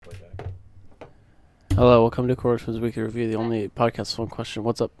Hello, welcome to Corridor's Weekly Review, the only podcast with one question.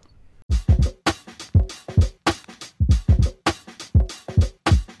 What's up?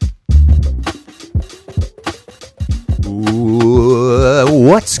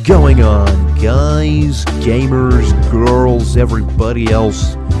 What's going on, guys, gamers, girls, everybody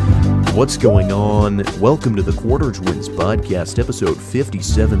else? What's going on? Welcome to the Quarter Twins Podcast, episode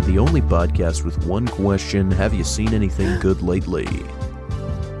 57, the only podcast with one question. Have you seen anything good lately?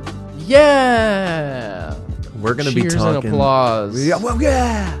 Yeah! We're going to be Cheers talking... and applause. Yeah, well,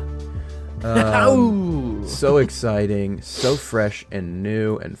 yeah! Ow! So exciting, so fresh and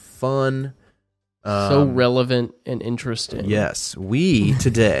new and fun. So relevant and interesting. Yes, we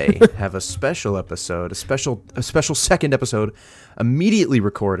today have a special episode, a special second episode, immediately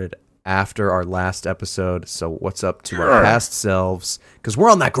recorded after our last episode. So what's up to our past selves? Because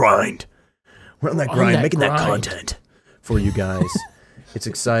we're on that grind. We're on that grind, making that content for you guys. It's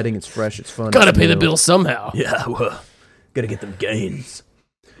exciting, it's fresh, it's fun. Gotta pay the bill somehow. Yeah, well, gotta get them gains.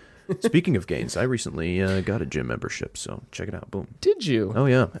 Speaking of gains, I recently got a gym membership, so check it out. Boom. Did you? Oh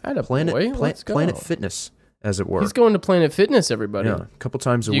yeah, Let's go. Planet Fitness, as it were. He's going to Planet Fitness, everybody. Yeah, a couple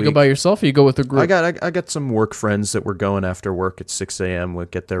times a You week. go by yourself or you go with a group? I got some work friends that were going after work at 6 a.m. We'll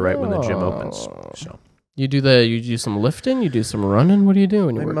get there right when the gym opens. So You do some lifting, you do some running. What do you do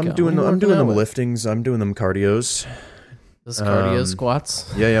when you work out? I'm doing them liftings. I'm doing them cardios. Those cardio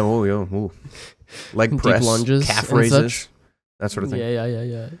squats. Yeah. Ooh. Leg Deep press, lunges calf and raises, such. that sort of thing.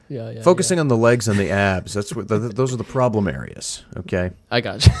 Yeah. Focusing on the legs and the abs. That's what those are the problem areas. Okay. I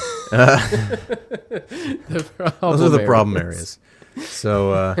got you. Those are the problem areas.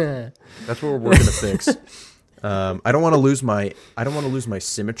 So that's what we're gonna fix. I don't want to lose my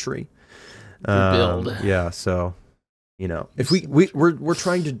symmetry. Build. Yeah. So, if we're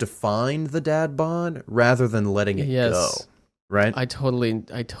trying to define the dad bod rather than letting it go, right? I totally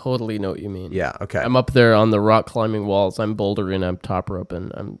know what you mean. Yeah. Okay. I'm up there on the rock climbing walls. I'm bouldering. I'm top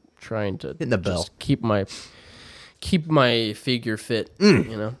roping. I'm trying to hitting the bell. Keep my figure fit.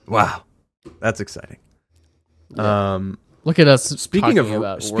 Wow, that's exciting. Yeah. Look at us. Speaking of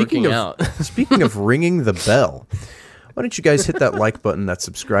working out. Speaking of ringing the bell, why don't you guys hit that like button, that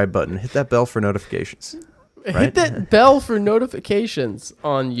subscribe button, hit that bell for notifications. Right? Hit that bell for notifications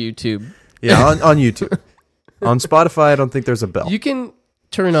on YouTube. Yeah, on YouTube. On Spotify, I don't think there's a bell. You can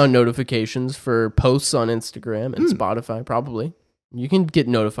turn on notifications for posts on Instagram and Spotify, probably. You can get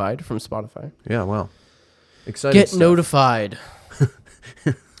notified from Spotify. Yeah, well. Exciting Get stuff. notified.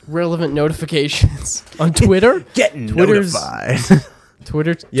 Relevant notifications. On Twitter? Notified.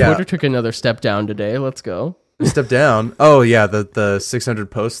 Twitter took another step down today. Let's go. Step down? Oh, yeah, the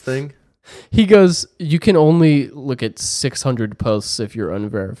 600 post thing? He goes, you can only look at 600 posts if you're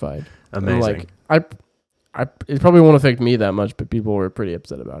unverified. Amazing. It probably won't affect me that much, but people were pretty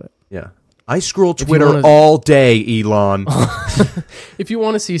upset about it. Yeah. I scroll Twitter all day, Elon. If you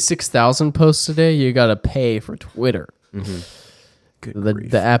want to see 6,000 posts a day, you got to pay for Twitter. Mm-hmm.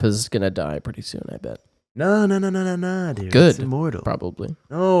 The app is going to die pretty soon, I bet. No, dude. Good. It's immortal. Probably.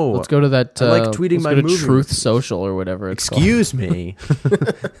 No. Let's go to that. I like tweeting my movie. Truth Social or whatever it's called. Excuse me.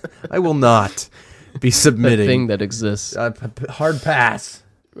 I will not be submitting. The thing that exists. Hard pass.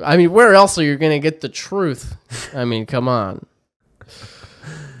 I mean, where else are you going to get the truth? I mean, come on.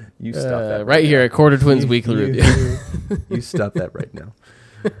 You stop that right here at Quarter Twins Weekly Review. You stop that right now.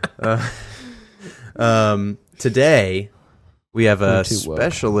 Today, we have a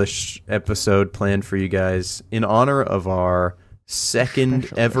special-ish episode planned for you guys. In honor of our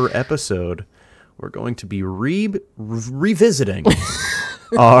second ever episode, we're going to be revisiting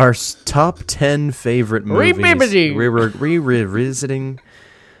our top 10 favorite movies. We're revisiting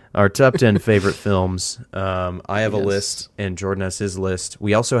our top 10 favorite films. I have a list, and Jordan has his list.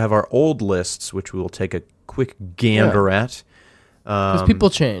 We also have our old lists, which we will take a quick gander at. Because people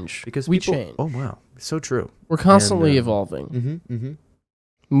change. We change. Oh, wow. So true. We're constantly evolving.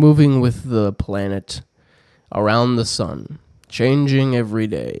 Moving with the planet around the sun. Changing every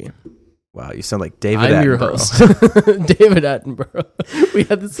day. Wow, you sound like David Attenborough. I'm your host. David Attenborough. We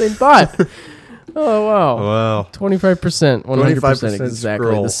had the same thought. Oh, wow. Wow. 25%, 100% exactly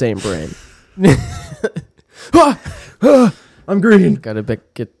scroll. the same brain. I'm green. Gotta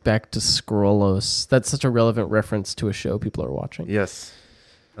get back to Scrollos. That's such a relevant reference to a show people are watching. Yes.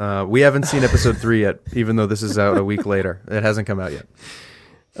 We haven't seen episode 3 yet, even though this is out a week later. It hasn't come out yet.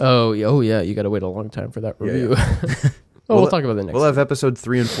 Oh yeah. You gotta wait a long time for that review. Yeah. We'll talk about that next. We'll have episode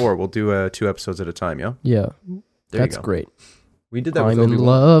 3 and 4. We'll do 2 episodes at a time, yeah? Yeah. That's great. We did that I'm with in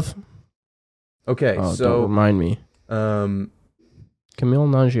love. Okay, don't so... remind me. Camille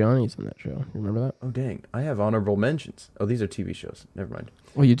Nanjiani's in that show. You remember that? Oh, dang. I have honorable mentions. Oh, these are TV shows. Never mind.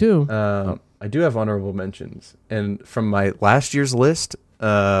 Well, you do. I do have honorable mentions. And from my last year's list,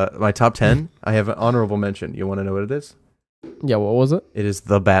 my top 10, I have an honorable mention. You want to know what it is? Yeah, what was it? It is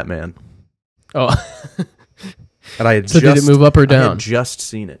The Batman. Oh. And I had so did it move up or down? I had just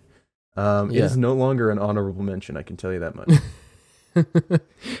seen it. It is no longer an honorable mention, I can tell you that much.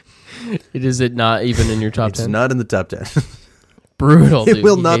 Is it not even in your top 10? It's not in the top 10. Brutal, dude. It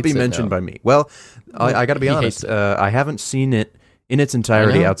will not be mentioned by me. Well, I got to be honest. I haven't seen it in its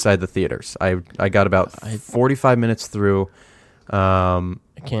entirety outside the theaters. I got about 45 minutes through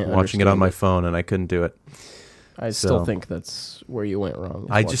watching it on my phone, and I couldn't do it. I still think that's where you went wrong.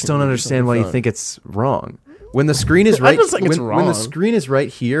 I just don't understand why you think it's wrong. When the screen is right, when the screen is right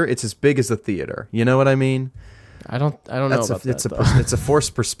here, it's as big as the theater. You know what I mean? I don't know about that. It's a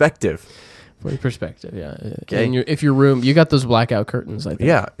forced perspective. Forced perspective, yeah. Okay. And if your room, you got those blackout curtains, I think.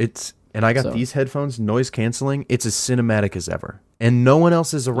 Yeah, and I got these headphones, noise canceling. It's as cinematic as ever, and no one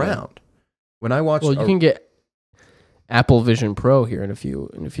else is around. When I watch, you can get Apple Vision Pro here in a few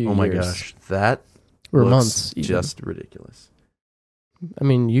years. Oh my gosh, that or months, even. Just ridiculous. I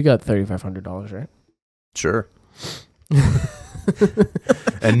mean, you got $3,500, right? Sure.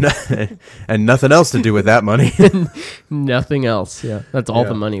 and nothing else to do with that money. Nothing else. Yeah, that's all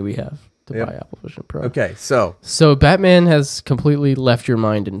the money we have to buy Apple Vision Pro. Okay, so Batman has completely left your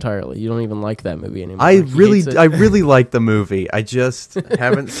mind entirely. You don't even like that movie anymore. I really like the movie. I just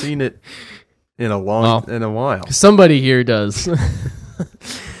haven't seen it in a while. Somebody here does.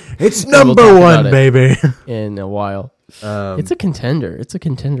 It's number one, baby. In a while. It's a contender. It's a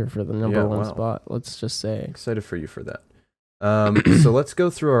contender for the number one spot. Let's just say. Excited for you for that. So let's go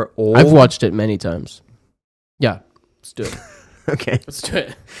through our old. I've watched it many times. Yeah, let's do it. Okay, let's do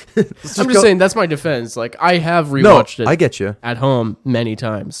it. I'm just saying that's my defense. Like I have rewatched it. I get you at home many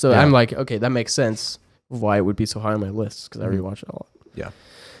times. So I'm like, okay, that makes sense. Why it would be so high on my list because I rewatch it a lot. Yeah.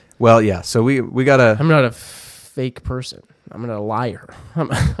 Well, yeah. So we gotta. I'm not a fake person. I'm not a liar.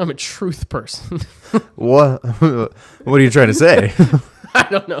 I'm a truth person. What are you trying to say? I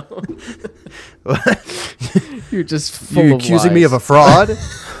don't know. You're just full You're of accusing lies. me of a fraud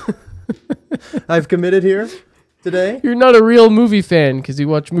I've committed here today? You're not a real movie fan because you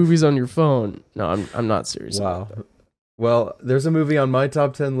watch movies on your phone. No, I'm not serious. Wow. Well, there's a movie on my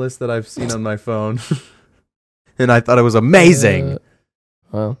top 10 list that I've seen on my phone, and I thought it was amazing.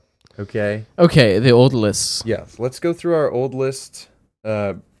 Well. Okay, the old lists. Yeah, let's go through our old list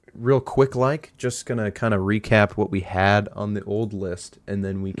real quick. Just going to kind of recap what we had on the old list, and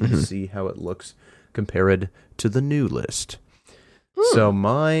then we can see how it looks compared to the new list. So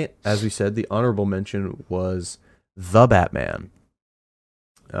as we said, the honorable mention was The Batman.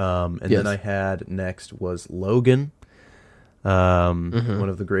 Then I had next was Logan, one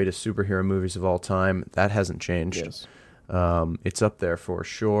of the greatest superhero movies of all time. That hasn't changed. Yes. It's up there for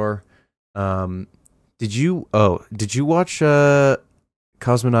sure. Did you watch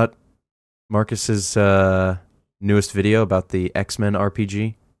Cosmonaut Marcus's newest video about the X-Men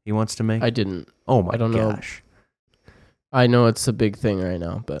RPG he wants to make? I didn't. Oh my gosh. Know. I know it's a big thing right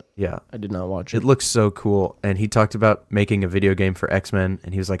now, but yeah, I did not watch it. It looks so cool, and he talked about making a video game for X-Men,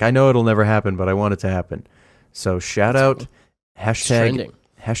 and he was like, I know it'll never happen, but I want it to happen. So shout out, cool.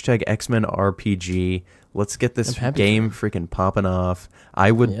 hashtag X-Men RPG. Let's get this game freaking popping off.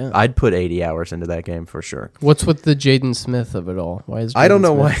 I'd put 80 hours into that game for sure. What's with the Jaden Smith of it all? Why is I don't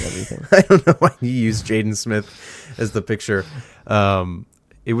know why he used Jaden Smith as the picture.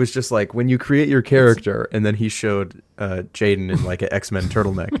 It was just like when you create your character, and then he showed Jaden in like an X-Men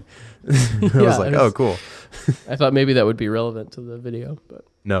turtleneck. I was like, oh, cool. I thought maybe that would be relevant to the video, but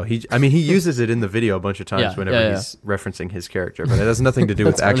no. He uses it in the video a bunch of times whenever he's referencing his character, but it has nothing to do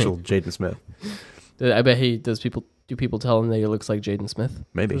with actual Jaden Smith. I bet do people tell him that he looks like Jaden Smith?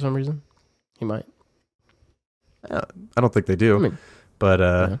 Maybe. For some reason? He might. I don't think they do.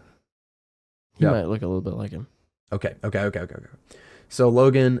 But he might look a little bit like him. Okay. So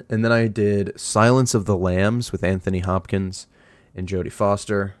Logan, and then I did Silence of the Lambs with Anthony Hopkins and Jodie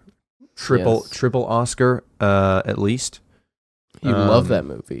Foster. Triple Oscar, at least. You love that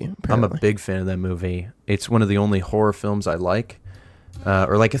movie, apparently. I'm a big fan of that movie. It's one of the only horror films I like.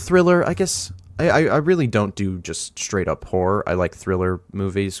 Or like a thriller, I guess. I really don't do just straight up horror. I like thriller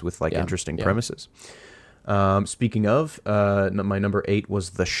movies with like interesting premises. Speaking of, my number 8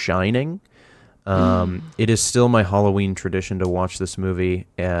 was The Shining. It is still my Halloween tradition to watch this movie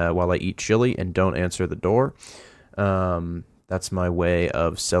while I eat chili and don't answer the door. That's my way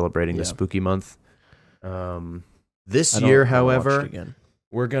of celebrating the spooky month. This year, however,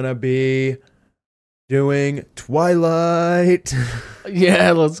 we're going to be doing Twilight.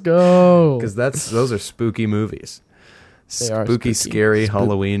 Yeah, let's go. Because those are spooky movies. Spooky, scary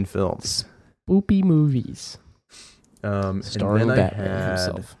Halloween films. Spoopy movies. Starring Batman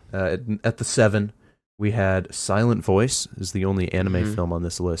himself. At the 7, we had Silent Voice is the only anime film on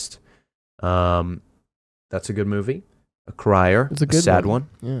this list. That's a good movie. A crier. It's a sad one.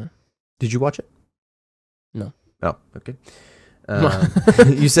 Yeah. Did you watch it? No. Oh, okay.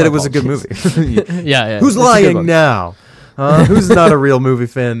 You said it was a good movie. Yeah. Who's lying now? Who's not a real movie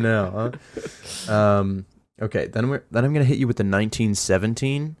fan now? Okay, then I'm gonna hit you with the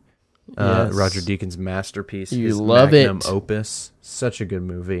 1917. Yes. Roger Deakins' masterpiece. You his love magnum it. opus. Such a good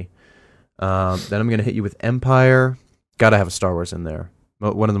movie. Then I'm going to hit you with Empire. Got to have a Star Wars in there.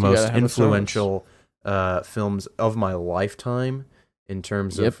 One of the most influential films of my lifetime in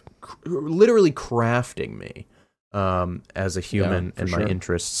terms of literally crafting me as a human and my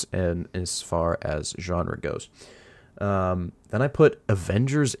interests and as far as genre goes. Then I put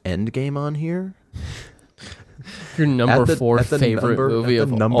Avengers Endgame on here. Your number 4 favorite movie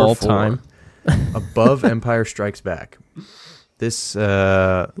of all time. Above Empire Strikes Back. This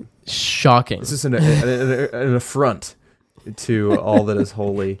shocking. This is an affront to all that is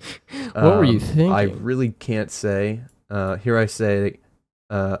holy. What were you thinking? I really can't say. Here I say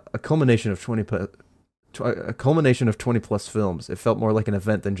a culmination of 20 plus films. It felt more like an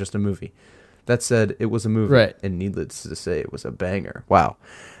event than just a movie. That said, it was a movie, right. And needless to say, it was a banger. Wow.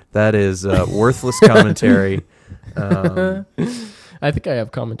 That is worthless commentary. I think I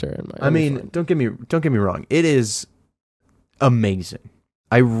have commentary on my. I mean, don't get me wrong. It is amazing.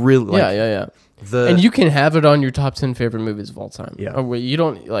 I really like. Yeah. And you can have it on your top 10 favorite movies of all time. Yeah. Oh, wait, you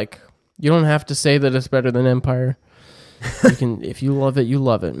don't have to say that it's better than Empire. You can, if you love it, you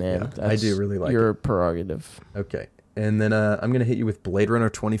love it, man. Yeah, I do really like your prerogative. Okay. And then I'm gonna hit you with Blade Runner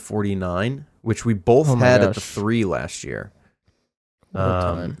 2049, which we both had at the 3 last year.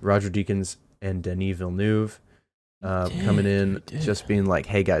 Roger Deakins and Denis Villeneuve coming in, just being like,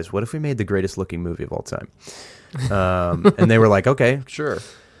 "Hey guys, what if we made the greatest looking movie of all time?" And they were like, "Okay, sure,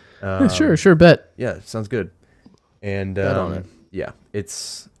 sure, bet." Yeah, sounds good. And bet on it. Yeah,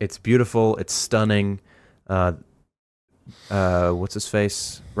 it's beautiful, it's stunning. What's his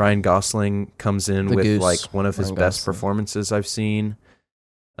face? Ryan Gosling comes in with like one of his best performances I've seen.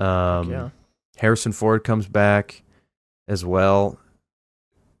 Harrison Ford comes back as well.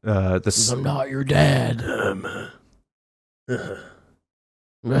 I'm not your dad.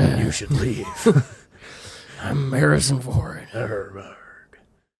 You should leave. I'm Harrison Ford.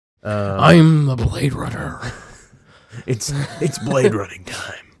 I'm the Blade Runner. It's Blade Running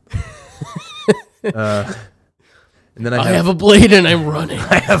time. And then I have a blade and I'm running.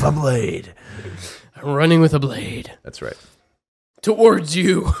 I have a blade. I'm running with a blade. That's right. Towards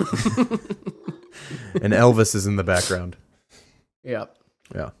you. And Elvis is in the background. Yeah.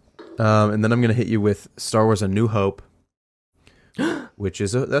 Yeah. And then I'm going to hit you with Star Wars: A New Hope, which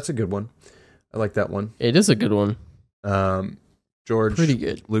is that's a good one. I like that one. It is a good one. George pretty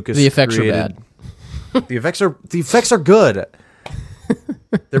good. Lucas. The effects are bad. The effects are good.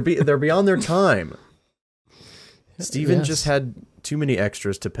 They're beyond their time. Steven just had too many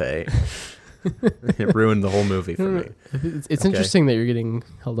extras to pay. It ruined the whole movie for me. It's interesting that you're getting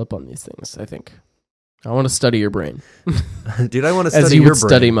held up on these things, I think. I want to study your brain. Dude, I want to study as you your would brain.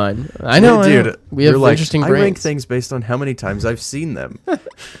 study mine. I know, dude. We have interesting brains. I rank things based on how many times I've seen them.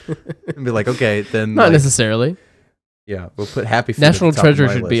 And be like, okay, then... Not necessarily. Yeah, we'll put Happy Feet National at the top Treasure of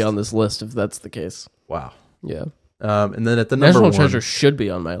my should list. be on this list if that's the case. Wow. Yeah. And then at the number National 1... Treasure should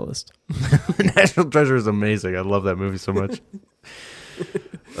be on my list. National Treasure is amazing. I love that movie so much.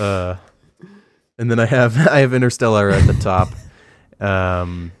 And then I have Interstellar at the top.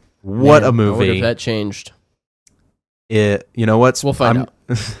 What a movie. I wonder if that changed. You know what? We'll find out.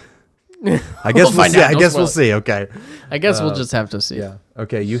 I guess we'll see. I guess we'll see. Okay. I guess we'll just have to see. Yeah.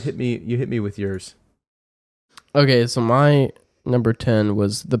 Okay. You hit me with yours. Okay. So my number 10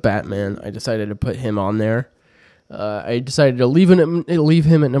 was the Batman. I decided to put him on there. I decided to leave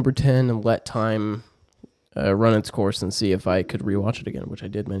him at number 10 and let time run its course and see if I could rewatch it again, which I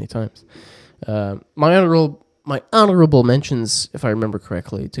did many times. My honorable mentions, if I remember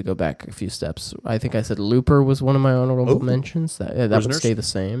correctly, to go back a few steps. I think I said Looper was one of my honorable mentions. That would stay the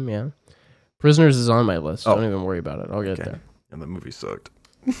same, yeah. Prisoners is on my list. Don't even worry about it. I'll get there. And the movie sucked.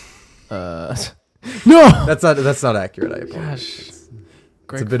 No! That's not accurate, I apologize.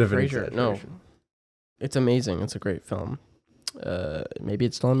 Gosh. It's a bit of an exaggeration. No. It's amazing. It's a great film. Maybe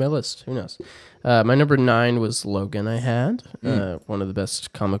it's still on my list. Who knows? My number 9 was Logan. I had one of the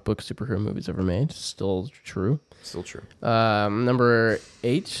best comic book superhero movies ever made. Still true. Number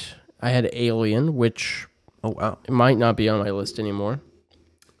 8, I had Alien, which might not be on my list anymore.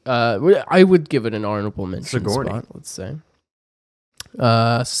 I would give it an honorable mention spot, let's say.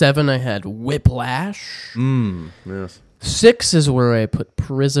 7, I had Whiplash. Yes. 6 is where I put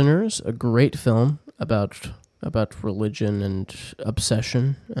Prisoners, a great film about religion and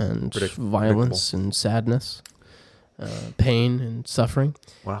obsession and violence and sadness, pain and suffering.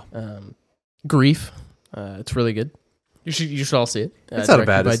 Wow. Grief. It's really good. You should all see it. It's not a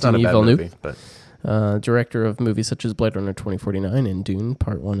bad movie, but director of movies such as Blade Runner 2049 and Dune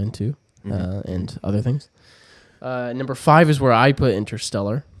Part 1 and 2, and other things. Number 5 is where I put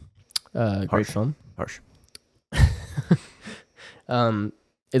Interstellar. Great film. Harsh.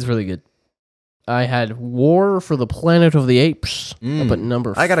 It's really good. I had War for the Planet of the Apes, but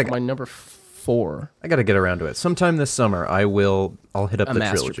my number 4. I gotta get around to it sometime this summer. I'll hit up the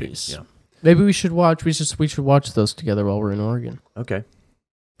trilogy. Yeah. Maybe we should watch. We should watch those together while we're in Oregon. Okay.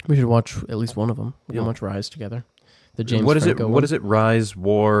 We should watch at least one of them. We can watch Rise together. The James What is Franco it? one. What is it? Rise,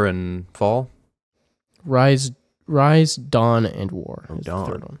 War, and Fall. Rise, Dawn, and War. Is Dawn.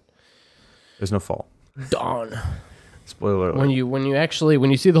 The third one. There's no Fall. Dawn. Spoiler alert.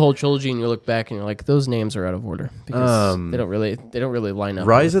 When you see the whole trilogy and you look back and you're like, those names are out of order because they don't really line up.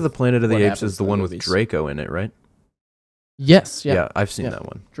 Rise of the Planet of the Apes is the one with Draco in it, right? Yes. Yeah, I've seen that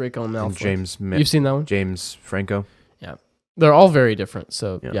one. Draco and Malfoy. And You've seen that one? James Franco. Yeah, they're all very different.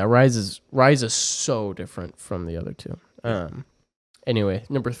 So Rise is so different from the other two. Anyway,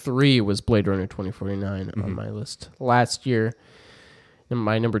 number 3 was Blade Runner 2049 on my list last year. And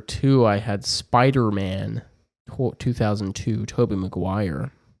my number 2, I had Spider-Man 2002, Tobey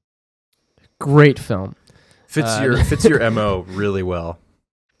Maguire. Great film. Fits your MO really well.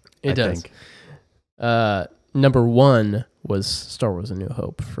 It does. Number 1 was Star Wars: A New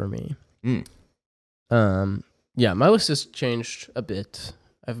Hope for me. Yeah, my list has changed a bit.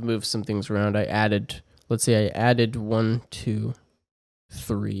 I've moved some things around. I added 1, 2,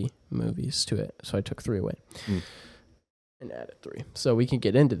 3 movies to it. So I took 3 away and added 3. So we can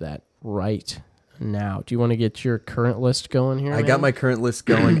get into that right now. Do you want to get your current list going here? I got my current list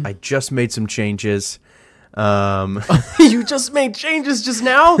going. I just made some changes. You just made changes just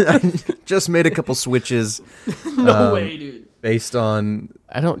now? I just made a couple switches. No way, dude. Based on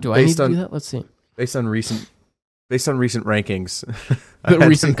I need to do that? Let's see. Based on recent rankings. The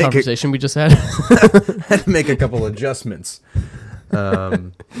recent conversation we just had. Had to make a couple adjustments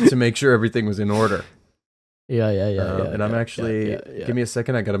to make sure everything was in order. Yeah. And I'm actually give me a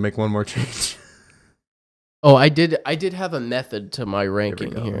second. I got to make one more change. Oh, I did have a method to my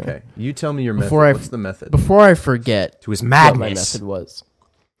ranking here. Okay, you tell me your method. What's the method? Before I forget, to his madness. What my method was.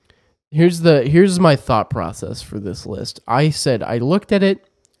 Here's my thought process for this list. I looked at it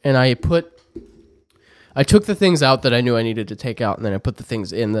and I took the things out that I knew I needed to take out, and then I put the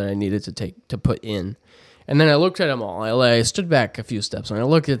things in that I needed to put in. And then I looked at them all. I stood back a few steps and I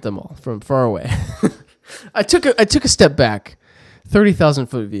looked at them all from far away. I took a step back, 30,000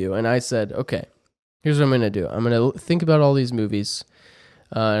 foot view, and I said, okay, here's what I'm going to do. I'm going to think about all these movies.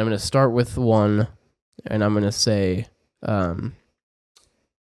 I'm going to start with 1, and I'm going to say,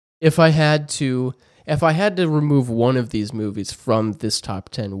 if I had to remove one of these movies from this top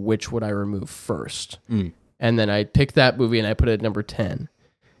 10, which would I remove first? And then I picked that movie and I put it at number 10.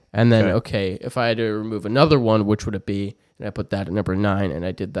 And then, if I had to remove another one, which would it be? And I put that at number 9, and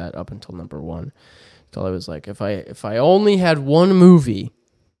I did that up until number 1. So I was like, if I only had one movie,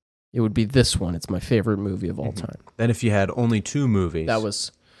 it would be this one. It's my favorite movie of all time. Then if you had only 2 movies. That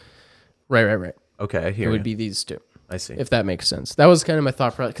was... Right. Okay, I hear it would be these 2. I see. If that makes sense. That was kind of my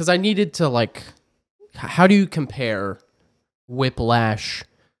thought process. Because I needed to, how do you compare Whiplash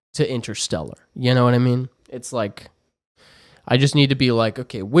to Interstellar? You know what I mean? It's like, I just need to be like,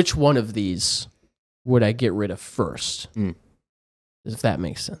 okay, which one of these would I get rid of first? If that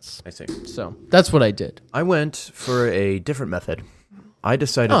makes sense. I see. So that's what I did. I went for a different method. I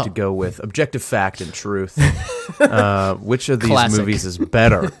decided to go with objective fact and truth. Which of these movies is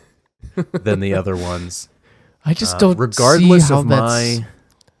better than the other ones? I just don't regardless see how of that's my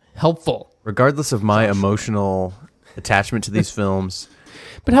helpful. Regardless of my emotional attachment to these films.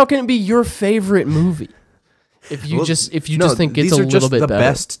 But how can it be your favorite movie? If you just think it's a little bit better. These are just the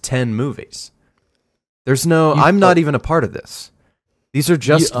best 10 movies. There's no I'm not even a part of this. These are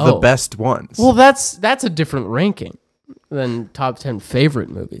just the best ones. Well, that's a different ranking than top 10 favorite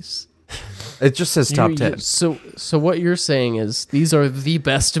movies. It just says top 10. So what you're saying is these are the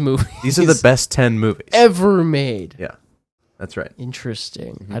best movies. These are the best 10 movies ever made. Yeah, that's right.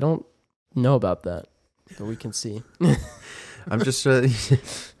 Interesting. I don't know about that, but we can see. I'm just.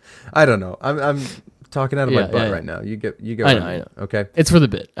 I don't know. I'm talking out of my butt right now. You go. I know. Okay. It's for the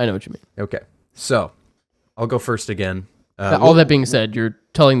bit. I know what you mean. Okay. So, I'll go first again. All that being said, you're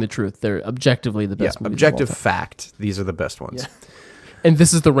telling the truth. They're objectively the best movies. Objective fact. These are the best ones. And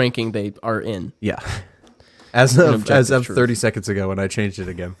this is the ranking they are in. Yeah. As of 30 seconds ago when I changed it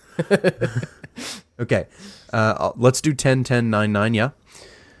again. Okay. Let's do 10, 10, 9, 9, yeah?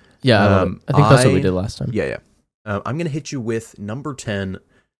 Yeah, I think that's what we did last time. Yeah. I'm going to hit you with number 10,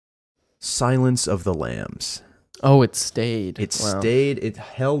 Silence of the Lambs. Oh, it stayed. It stayed. It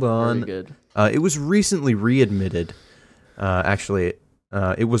held on. Very good. It was recently readmitted. Actually,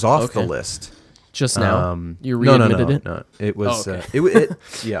 it was off the list. Just now? You readmitted it? No. It was,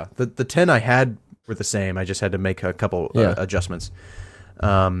 yeah. The 10 I had were the same. I just had to make a couple adjustments.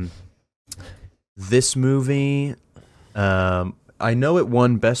 This movie, I know it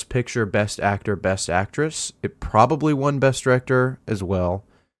won Best Picture, Best Actor, Best Actress. It probably won Best Director as well,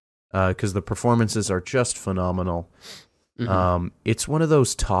 because the performances are just phenomenal. Mm-hmm. It's one of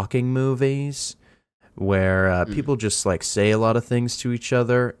those talking movies where people just like say a lot of things to each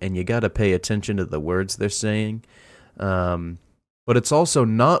other, and you got to pay attention to the words they're saying. But it's also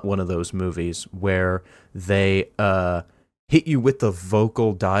not one of those movies where they hit you with the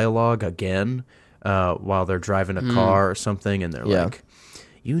vocal dialogue again while they're driving a car or something, and they're like,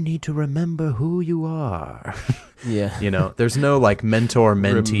 you need to remember who you are. Yeah. You know, there's no like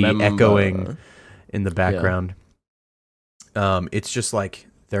mentor-mentee echoing in the background. Yeah. It's just like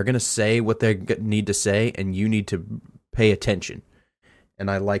they're going to say what they need to say, and you need to pay attention.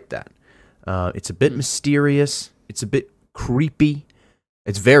 And I like that. It's a bit mysterious. It's a bit creepy.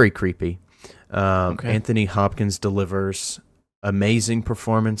 It's very creepy. Anthony Hopkins delivers amazing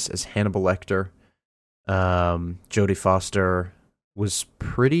performance as Hannibal Lecter. Jodie Foster was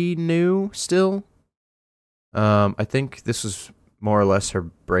pretty new still. I think this was more or less her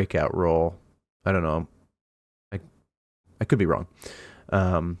breakout role. I don't know. I could be wrong.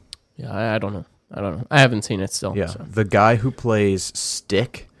 I don't know. I haven't seen it still. Yeah, so. The guy who plays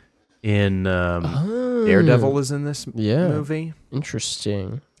Stick in Daredevil is in this movie.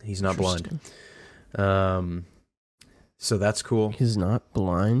 Interesting. He's not blind. So that's cool. He's not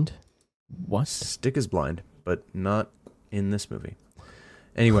blind? What? Stick is blind, but not in this movie.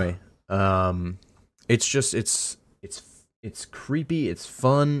 Anyway, it's just it's creepy, it's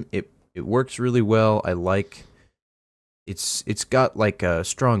fun, it works really well. I like it's got like a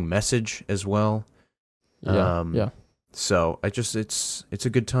strong message as well. Yeah. So it's a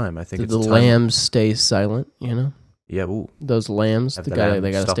good time. I think the lambs stay silent, you know? Yeah, ooh. Those lambs, they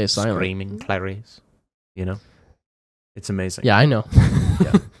gotta stay silent. Screaming Clarice. You know? It's amazing. Yeah, I know.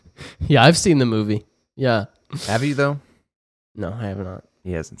 Yeah. Yeah, I've seen the movie. Yeah. Have you though? No, I have not.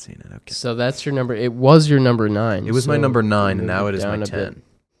 He hasn't seen it. Okay. So that's your number. It was your number 9. It was my number 9, and now it is my 10.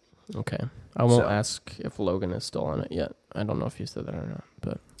 Okay. I won't ask if Logan is still on it yet. I don't know if you said that or not,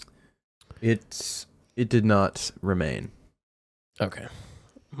 but it did not remain. Okay.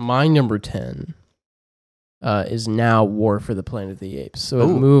 My number 10 is now War for the Planet of the Apes. So it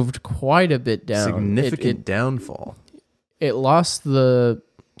moved quite a bit down. Significant downfall. It lost the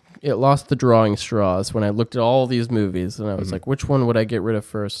drawing straws when I looked at all these movies, and I was like, which one would I get rid of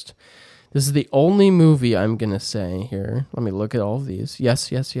first? This is the only movie I'm going to say here. Let me look at all of these.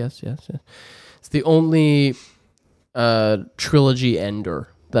 Yes. It's the only trilogy ender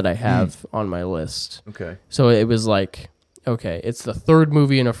that I have on my list. Okay. So it was like, okay, it's the third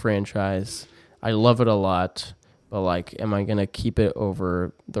movie in a franchise. I love it a lot, but like, am I going to keep it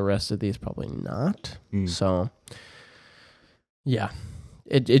over the rest of these? Probably not. So, yeah.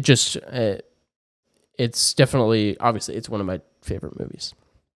 It's definitely, obviously, it's one of my favorite movies.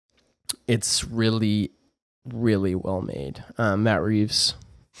 It's really, really well made. Matt Reeves,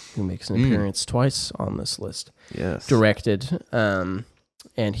 who makes an appearance twice on this list, directed,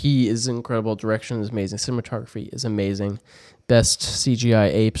 and he is incredible. Direction is amazing. Cinematography is amazing. Best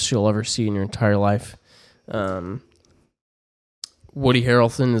CGI apes you'll ever see in your entire life. Woody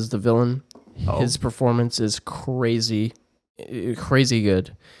Harrelson is the villain. His performance is crazy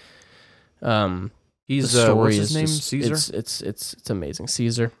good. He's the story what's his is name? just, Caesar. It's amazing.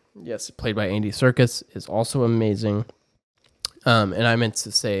 Caesar, yes, played by Andy Serkis, is also amazing. And I meant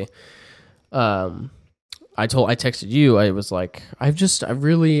to say, I texted you. I was like, I've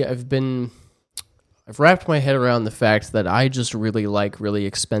wrapped my head around the fact that I just really like really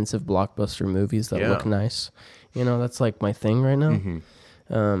expensive blockbuster movies that look nice. You know, that's like my thing right now.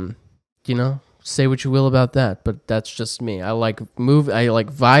 Mm-hmm. You know. Say what you will about that, but that's just me. I like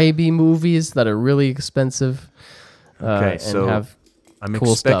vibey movies that are really expensive. Okay, and so have I'm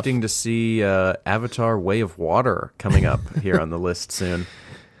cool expecting stuff. to see Avatar: Way of Water coming up here on the list soon.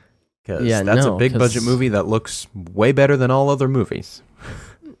 Because that's a big budget movie that looks way better than all other movies.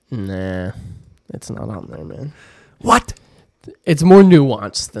 Nah, it's not on there, man. What? It's more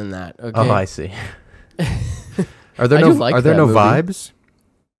nuanced than that. Okay. Oh, I see. Are there no vibes?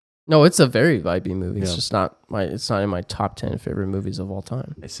 No, it's a very vibey movie. Yeah. It's just not in my top 10 favorite movies of all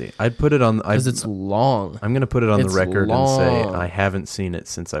time. I see. I'd put it on because it's long. I'm going to put it on the record long. and say I haven't seen it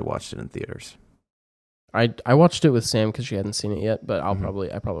since I watched it in theaters. I watched it with Sam because she hadn't seen it yet, but I probably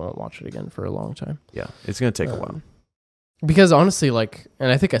won't watch it again for a long time. Yeah, it's going to take a while. Because honestly, like,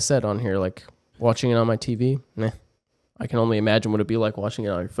 and I think I said on here, like, watching it on my TV, I can only imagine what it'd be like watching it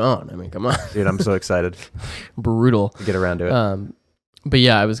on your phone. I mean, come on. Dude, I'm so excited. Brutal. To get around to it. But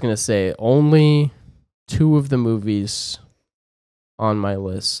yeah, I was going to say only 2 of the movies on my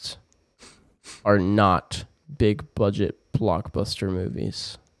list are not big budget blockbuster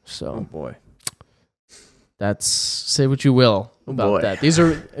movies. So, oh boy. That's, say what you will about that. These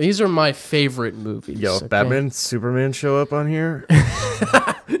are my favorite movies. Yo, if Batman, Superman show up on here.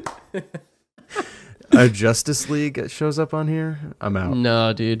 Justice League shows up on here. I'm out.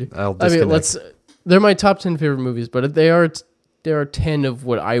 No, dude. I'll disconnect. They're my top 10 favorite movies, but there are 10 of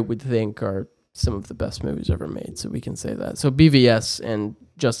what I would think are some of the best movies ever made, so we can say that. So BVS and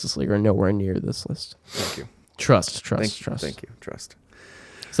Justice League are nowhere near this list. Thank you. Trust. Thank you. Trust.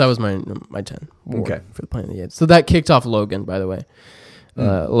 So that was my 10. Okay. For the Planet of the Apes. So that kicked off Logan, by the way.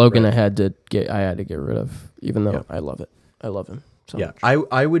 Logan, right. I had to get rid of, even though I love it. I love him. So yeah,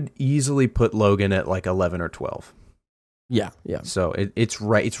 I would easily put Logan at like 11 or 12. Yeah. So it's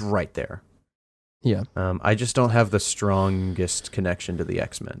right there. Yeah. I just don't have the strongest connection to the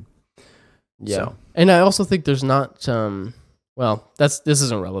X-Men. Yeah. So. And I also think there's not this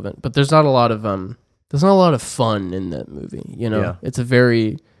isn't relevant, but there's not a lot of fun in that movie, you know. Yeah. It's a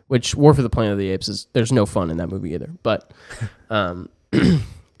very War for the Planet of the Apes is there's no fun in that movie either. But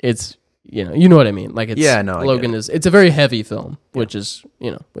it's you know what I mean? Like it's Logan it's a very heavy film, which is,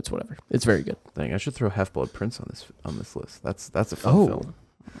 it's whatever. It's very good. Dang, I should throw Half-Blood Prince on this list. That's a fun film.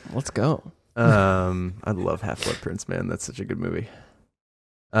 Let's go. I love Half-Blood Prince, man. That's such a good movie.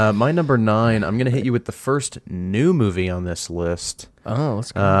 My number 9, I'm going to hit you with the first new movie on this list. Oh,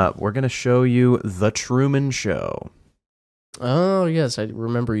 let's go. We're going to show you The Truman Show. Oh, yes. I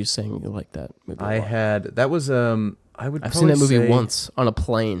remember you saying you liked that movie. I've seen that movie once on a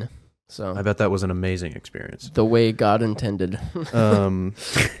plane. So I bet that was an amazing experience. The way God intended. On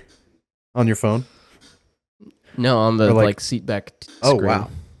your phone? No, on the seat back screen. Oh, wow.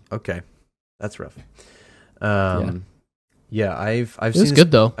 Okay. That's rough. Yeah, I've seen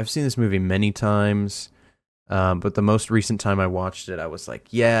good though. I've seen this movie many times, but the most recent time I watched it, I was like,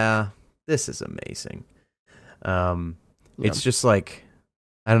 "Yeah, this is amazing." It's just like,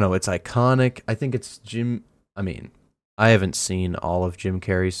 I don't know, it's iconic. I think it's Jim. I mean, I haven't seen all of Jim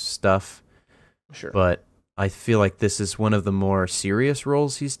Carrey's stuff, sure, but I feel like this is one of the more serious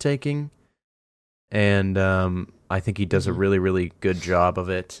roles he's taking, and I think he does a really, really good job of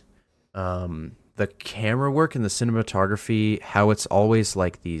it. The camera work and the cinematography, how it's always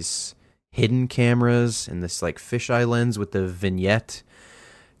like these hidden cameras and this like fisheye lens with the vignette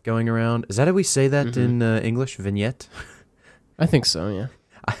going around. Is that how we say that in English? Vignette? I think so, yeah.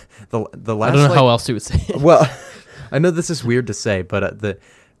 The last, I don't know how else you would say it. Well, I know this is weird to say, but the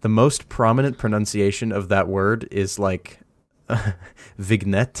most prominent pronunciation of that word is like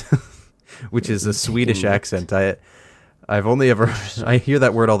vignette, which is a Swedish accent. I've only ever I hear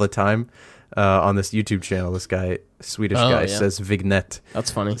that word all the time. On this YouTube channel, this Swedish guy says vignette.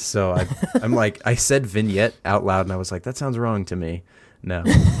 That's funny. So I'm like, I said vignette out loud, and I was like, that sounds wrong to me. No,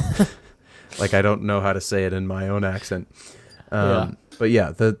 like I don't know how to say it in my own accent. But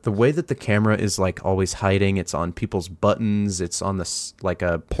yeah, the way that the camera is like always hiding, it's on people's buttons, it's on this like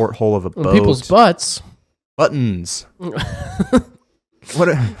a porthole of a boat. People's butts. Buttons.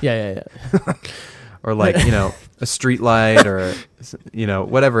 What? Yeah. Or like, a street light or,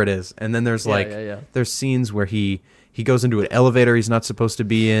 whatever it is. And then there's there's scenes where he goes into an elevator he's not supposed to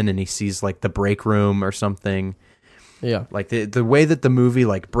be in and he sees like the break room or something. Yeah. Like the way that the movie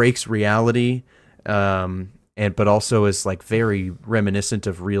like breaks reality, but also is like very reminiscent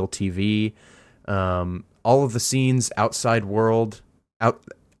of real TV. All of the scenes out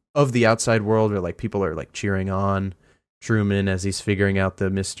of the outside world where like people are like cheering on Truman as he's figuring out the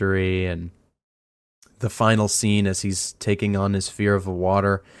mystery, and the final scene as he's taking on his fear of the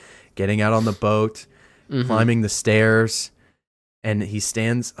water, getting out on the boat, climbing the stairs, and he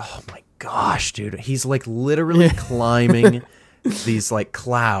stands. Oh my gosh, dude! He's like literally climbing these like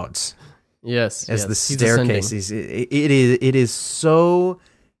clouds. Yes, as the staircase. It is so.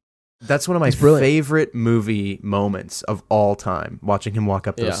 That's one of my favorite movie moments of all time. Watching him walk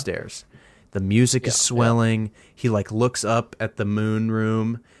up those stairs, the music is swelling. Yeah. He like looks up at the moon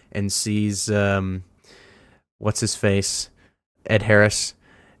room and sees. What's his face? Ed Harris.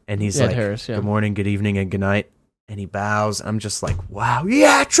 And he's like, good morning, good evening, and good night. and he bows. I'm just like, wow,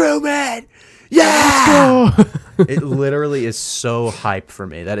 yeah, Truman, yeah. It literally is so hype for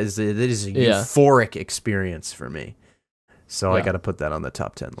me. It is a euphoric experience for me. So I got to put that on the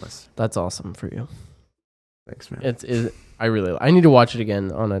top 10 list. That's awesome for you. Thanks, man. I need to watch it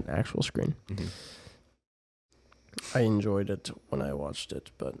again on an actual screen. Mm-hmm. I enjoyed it when I watched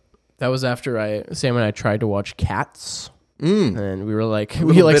it, but that was after Sam and I tried to watch Cats. And we were like,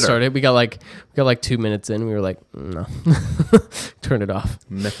 started. We got like 2 minutes in. We were like, no, turn it off.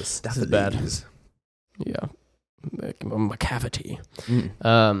 Mephistopheles. This is bad. Yeah, McCavity.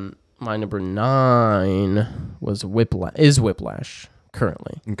 My number 9 was Whiplash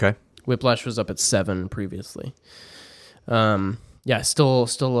currently. Okay. Whiplash was up at 7 previously. Still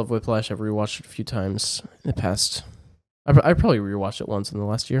love Whiplash. I've rewatched it a few times in the past. I probably rewatched it once in the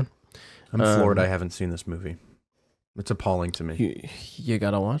last year. I'm floored I haven't seen this movie. It's appalling to me. You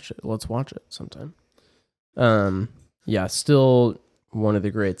gotta watch it. Let's watch it sometime. Still one of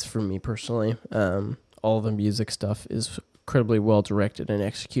the greats for me personally. All the music stuff is incredibly well directed and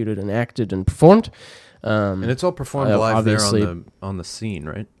executed and acted and performed. And it's all performed live there on the scene,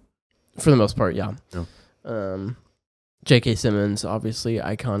 right? For the most part, yeah. Oh. J.K. Simmons, obviously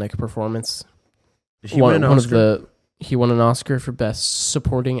iconic performance. Did he win an Oscar? He won an Oscar for Best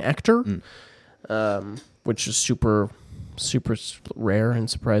Supporting Actor. Which is super, super rare and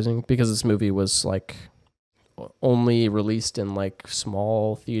surprising because this movie was like only released in like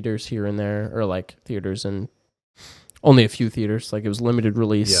small theaters here and there, or like theaters in only a few theaters. Like it was limited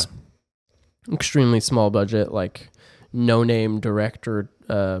release, extremely small budget, like no name director.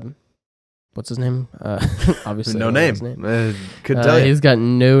 What's his name? Obviously, no name. Could tell you. He's got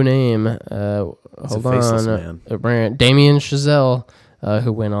no name. Hold on, man. Damien Chazelle.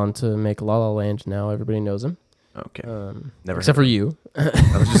 Who went on to make La La Land. Now everybody knows him. Okay. Never except for you.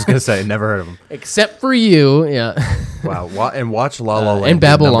 I was just going to say, never heard of him. Except for you, yeah. Wow. And watch La La Land. And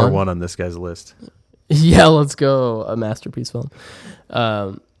Babylon. Number 1 on this guy's list. Yeah, let's go. A masterpiece film.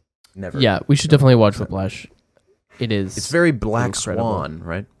 Never. Yeah, we should definitely watch Whiplash. It's very Black Swan,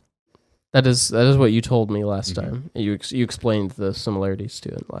 right? That is what you told me last time. You explained the similarities to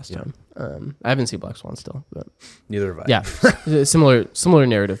it last time. I haven't seen Black Swan still, but neither have I. Yeah, similar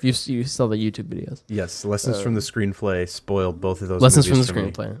narrative. You saw the YouTube videos. Yes, Lessons from the Screenplay spoiled both of those. Lessons from the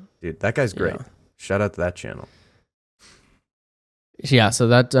movies Screenplay. Dude, that guy's great. Yeah. Shout out to that channel. Yeah, so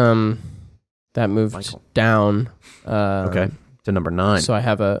that moved down. Okay, to number 9. So I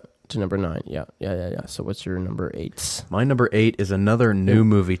have to number 9. Yeah. So what's your number 8? My number 8 is another new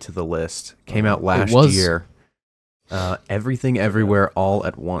movie to the list. Came out last year. Everything Everywhere All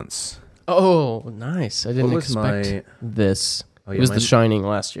at Once. Oh, nice. I didn't expect this. It was The Shining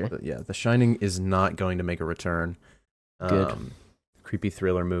last year. Yeah, The Shining is not going to make a return. Good. Creepy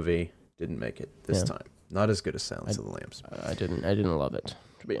thriller movie. Didn't make it this time. Not as good as Silence of the Lambs. I didn't love it,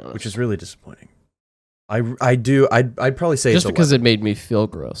 to be honest. Which is really disappointing. I'd probably say just because it made me feel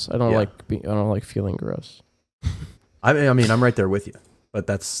gross. I don't like feeling gross. I mean, I'm right there with you, but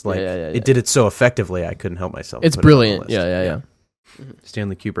that's like it did it so effectively. I couldn't help myself. It's brilliant. Yeah.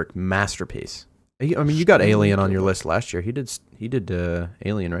 Stanley Kubrick masterpiece. I mean, you got Alien on your list last year. He did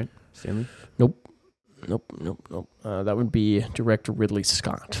Alien, right, Stanley? Nope. That would be director Ridley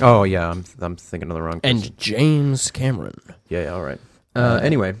Scott. Oh yeah, I'm thinking of the wrong person. And James Cameron. Yeah, all right.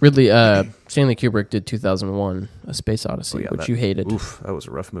 Anyway, Stanley Kubrick did 2001: A Space Odyssey, which you hated. Oof, that was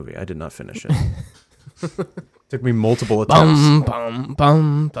a rough movie. I did not finish it. Took me multiple attempts.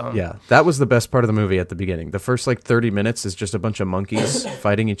 Bum. Yeah, that was the best part of the movie at the beginning. The first 30 minutes is just a bunch of monkeys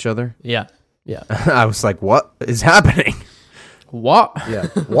fighting each other. Yeah. I was like, what is happening? What? Yeah.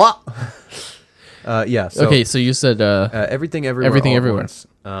 What? Yeah. So, okay, so you said Everything Everywhere.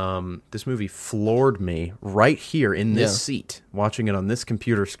 This movie floored me right here in this seat, watching it on this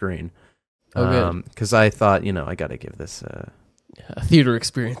computer screen. Good. Because I thought, I got to give this a theater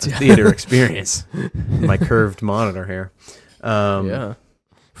experience. Theater experience. My curved monitor here.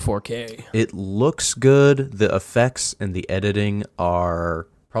 4K. It looks good. The effects and the editing are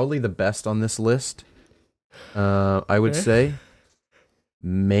probably the best on this list. I would say.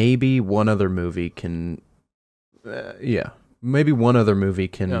 Maybe one other movie can, maybe one other movie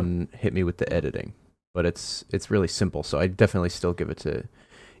can hit me with the editing, but it's really simple. So I definitely still give it to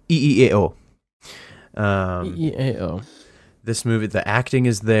EEAO. EEAO. This movie, the acting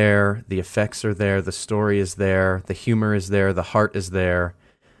is there, the effects are there, the story is there, the humor is there, the heart is there.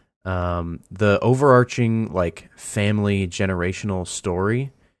 The overarching family generational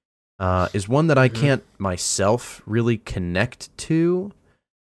story is one that I can't myself really connect to.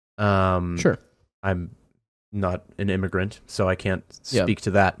 Sure. I'm not an immigrant, so I can't speak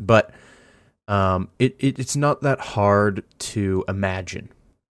to that. But it's not that hard to imagine.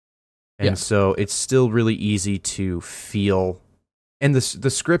 And so it's still really easy to feel, and the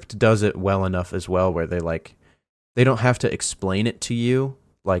script does it well enough as well, where they don't have to explain it to you.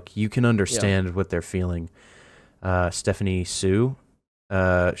 Like, you can understand what they're feeling. Stephanie Sue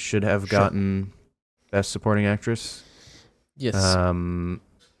should have gotten Best Supporting Actress. Yes.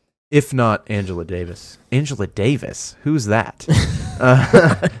 If not Angela Davis. Angela Davis? Who's that?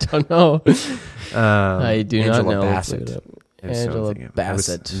 I don't know. I do Angela not know. Bassett. Angela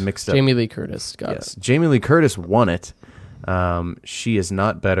Bassett. Mixed up. Jamie Lee Curtis. Got it. Jamie Lee Curtis won it. She is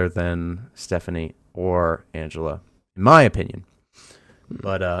not better than Stephanie or Angela, in my opinion.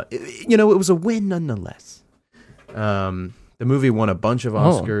 But, it was a win nonetheless. The movie won a bunch of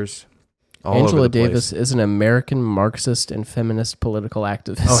Oscars. Angela Davis is an American Marxist and feminist political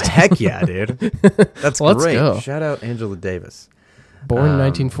activist. Oh, heck yeah, dude. That's great. Go. Shout out Angela Davis. Born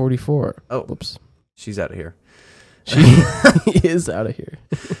 1944. Oh, whoops. She's out of here. She is out of here.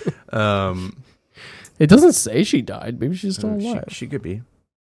 It doesn't say she died. Maybe she's still alive. She could be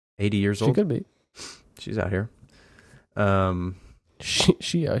 80 years old. She could be. She's out here.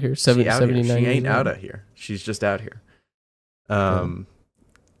 She out here. 79 She ain't out of here. She's just out here.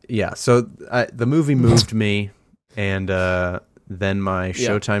 Yeah. So the movie moved me, and then my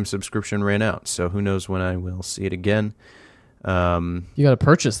Showtime subscription ran out. So who knows when I will see it again. You got to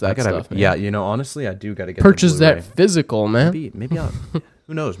purchase that stuff. Man. Yeah, honestly, I do got to get purchase that physical, man. Maybe I'll.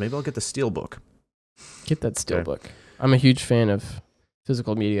 Who knows? Maybe I'll get the Steelbook. Get that Steelbook. I'm a huge fan of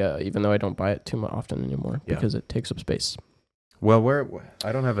physical media, even though I don't buy it too often anymore because it takes up space. Well,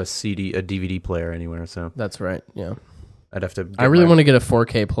 I don't have a DVD player anywhere, so that's right. Yeah, I'd have to. I really want to get a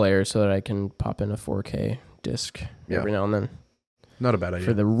 4K player so that I can pop in a 4K disc every now and then. Not a bad idea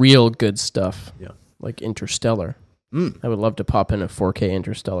for the real good stuff. Yeah, like Interstellar. I would love to pop in a 4K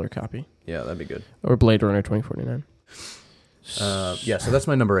Interstellar copy. Yeah, that'd be good. Or Blade Runner 2049. So that's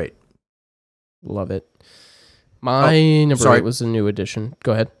my number 8. Love it. My number 8 was a new addition.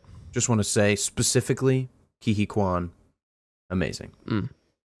 Go ahead. Just want to say specifically, Ke Huy Quan, amazing.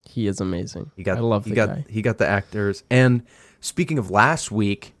 He is amazing. I love the guy. He got the actors. And speaking of last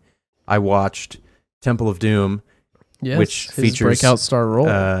week, I watched Temple of Doom, which features breakout star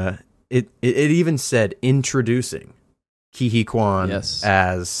role. It even said introducing Ke Huy Quan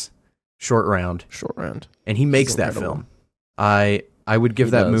as Short Round. Short Round. And he makes that film. I would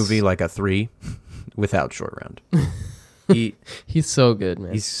give that movie like a 3 without Short Round. He's so good,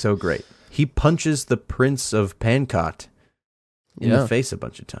 man. He's so great. He punches the Prince of Pancot in the face a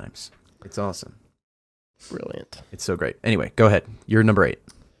bunch of times. It's awesome. Brilliant. It's so great. Anyway, go ahead. You're number 8.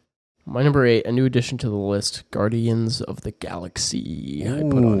 My number 8, a new addition to the list, Guardians of the Galaxy. I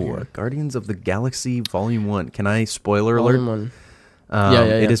put on here. Guardians of the Galaxy Volume 1. Can I spoiler alert? Volume 1.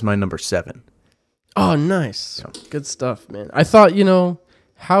 It is my number 7. Oh, nice. Yeah. Good stuff, man. I thought,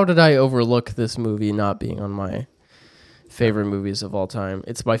 how did I overlook this movie not being on my favorite movies of all time?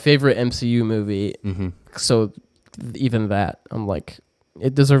 It's my favorite MCU movie. Mm-hmm. So even that, I'm like,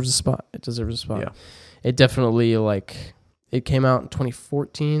 it deserves a spot. Yeah. It definitely, it came out in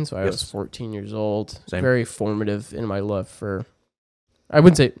 2014, so I was 14 years old. Same. Very formative in my love for, I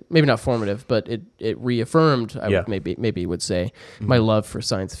wouldn't say, maybe not formative, but it reaffirmed, I would maybe would say, my love for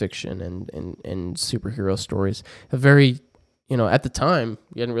science fiction and superhero stories. A very, at the time,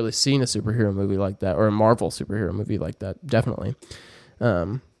 you hadn't really seen a superhero movie like that, or a Marvel superhero movie like that, definitely.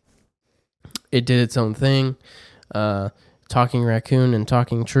 It did its own thing. Talking raccoon and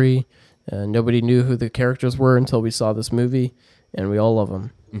talking tree. Nobody knew who the characters were until we saw this movie, and we all love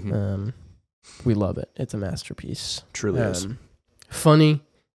them. Mm-hmm. We love it. It's a masterpiece. Truly is. Funny.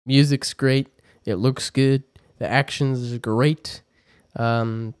 Music's great. It looks good. The action's great.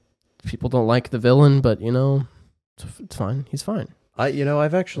 People don't like the villain, but, it's fine. He's fine.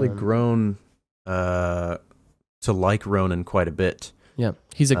 I've actually grown to like Ronan quite a bit. Yeah,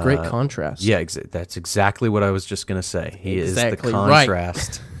 he's a great contrast. Yeah, that's exactly what I was just going to say. He is the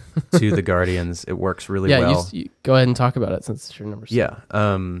contrast to the Guardians. It works really well. You go ahead and talk about it since it's your number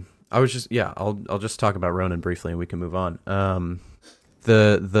 7. Yeah, I'll just talk about Ronan briefly and we can move on.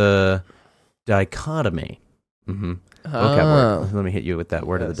 The dichotomy. Mm-hmm. Vocab word. Let me hit you with that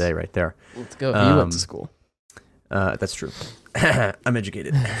word of the day right there. Let's go. You went to school. That's true. I'm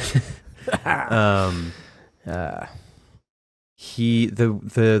educated.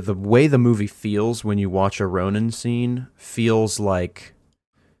 The way the movie feels when you watch a Ronan scene feels like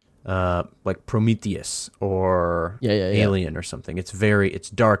Prometheus or Alien or something. It's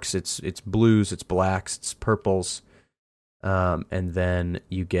darks, it's blues, it's blacks, it's purples, and then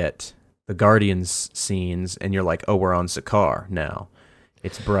you get the Guardians scenes, and you're like, oh, we're on Sakaar now,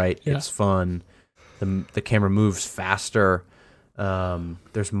 It's bright. Yeah. It's fun. The camera moves faster.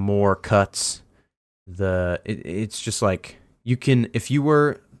 There's more cuts. It's just like you can, if you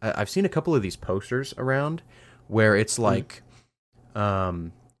were, I've seen a couple of these posters around where it's like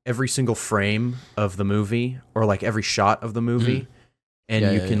every single frame of the movie or like every shot of the movie. And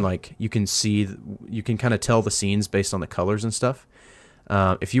you can see, you can kind of tell the scenes based on the colors and stuff.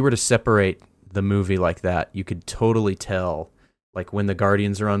 If you were to separate the movie like that, you could totally tell like when the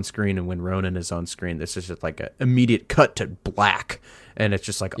Guardians are on screen and when Ronan is on screen. This is just like an immediate cut to black, and it's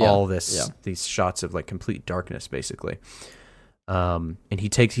just like all these shots of like complete darkness, basically. And he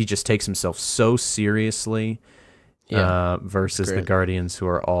just takes himself so seriously. Versus the Guardians, who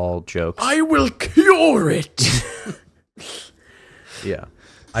are all jokes. I will cure it. Yeah,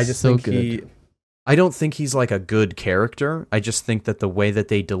 I just think I don't think he's like a good character. I just think that the way that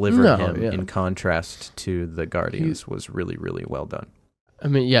they delivered him in contrast to the Guardians was really, really well done. I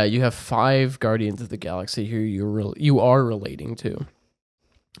mean, yeah, you have 5 Guardians of the Galaxy who you are relating to.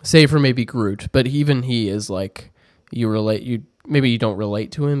 Save for maybe Groot, but even he is like maybe you don't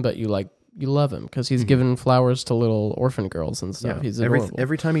relate to him, but you love him because he's giving flowers to little orphan girls and stuff. Yeah. He's adorable.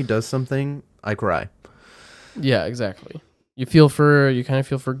 Every time he does something, I cry. Yeah, exactly. You kind of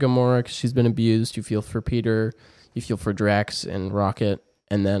feel for Gamora because she's been abused. You feel for Peter. You feel for Drax and Rocket.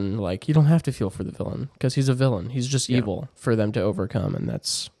 And then, like, you don't have to feel for the villain because he's a villain. He's just evil for them to overcome, and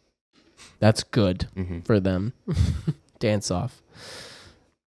that's good for them. Dance off.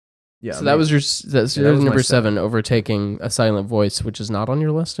 Yeah. So that was your number 7, overtaking A Silent Voice, which is not on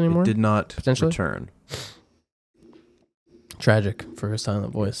your list anymore. It did not return. Tragic for A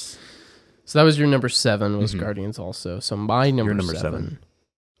Silent Voice. So that was your number 7, was Guardians also. So my number 7.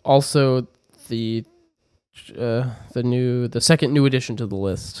 Also the second new addition to the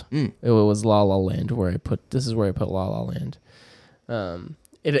list. It was La La Land, this is where I put La La Land.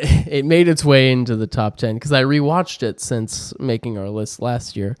 It made its way into the top 10 because I rewatched it since making our list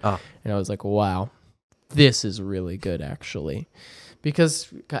last year. And I was like, wow, this is really good actually.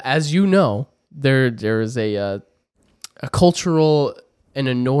 Because as you know, there is a cultural, an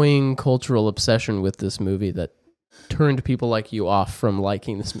annoying cultural obsession with this movie that turned people like you off from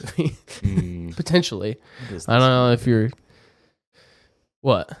liking this movie. Potentially. I don't know if you're...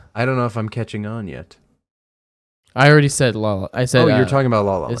 What? I don't know if I'm catching on yet. I already said La La. I said... you're talking about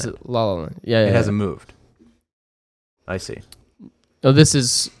La La Land. Is it La La Land? Yeah, It hasn't moved. I see. Oh, this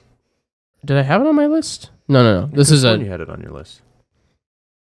is... Did I have it on my list? No. This is You had it on your list.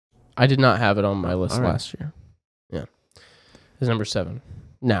 I did not have it on my list last year. Yeah. It's number 7.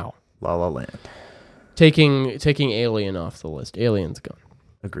 Now. La La Land. Taking Alien off the list. Alien's gone.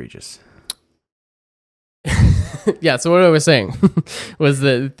 Egregious. Yeah, so what I was saying was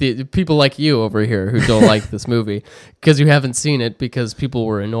that the people like you over here who don't like this movie because you haven't seen it because people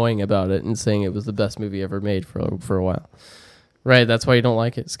were annoying about it and saying it was the best movie ever made for a while. Right, that's why you don't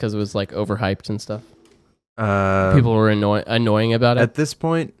like it. It's because it was like overhyped and stuff. People were annoying about it. At this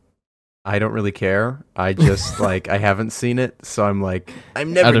point, I don't really care. I just like I haven't seen it, so I'm like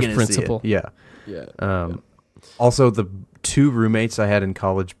I'm never going to see it. Yeah. Also, the 2 roommates I had in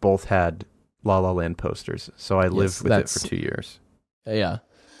college both had La La Land posters, so I lived with it for 2 years. Yeah,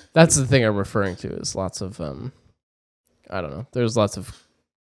 that's the thing I'm referring to. Is lots of I don't know. There's lots of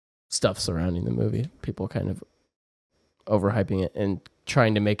stuff surrounding the movie. People kind of overhyping it and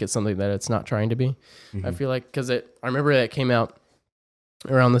trying to make it something that it's not trying to be. I feel like because I remember that came out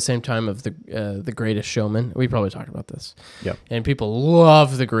around the same time of the Greatest Showman. We probably talked about this. Yep. And people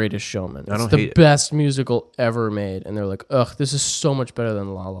love The Greatest Showman. It's the best musical ever made. And they're like, ugh, this is so much better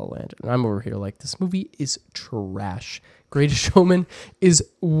than La La Land. And I'm over here like, this movie is trash. Greatest Showman is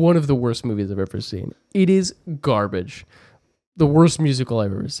one of the worst movies I've ever seen. It is garbage. The worst musical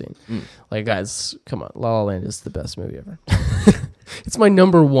I've ever seen. Like, guys, come on. La La Land is the best movie ever. It's my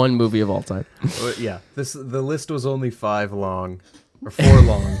number 1 movie of all time. Yeah. The list was only 5 long. Or 4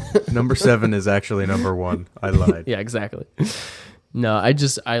 long. Number 7 is actually number 1. I lied. Yeah, exactly. No,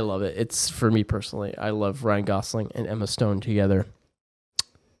 I love it. It's, for me personally, I love Ryan Gosling and Emma Stone together.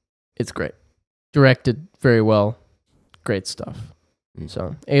 It's great. Directed very well. Great stuff.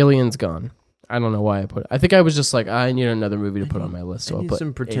 So, Alien's gone. I don't know why I put it. I think I was just like, I need another movie to put on my list, so I'll put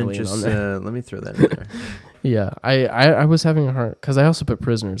some pretentious. On there. Let me throw that in there. Yeah, I was having a hard because I also put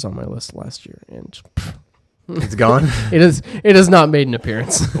Prisoners on my list last year, and it's gone. It has not made an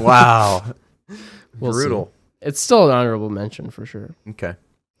appearance. Wow, brutal. See. It's still an honorable mention for sure. Okay.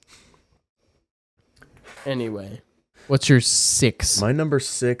 Anyway, what's your 6? My number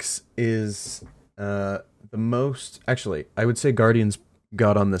 6 is the most. Actually, I would say Guardians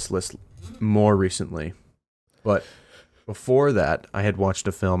got on this list more recently, but before that, I had watched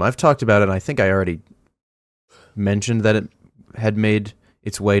a film. I've talked about it, and I think I already mentioned that it had made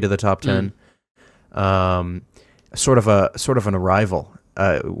its way to the top 10. Sort of an arrival,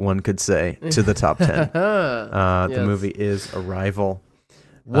 one could say, to the top 10. Yes. The movie is Arrival.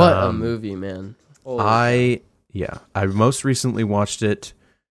 What a movie, man. I most recently watched it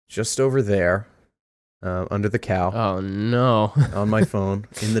just over there, under the cow. Oh, no. On my phone,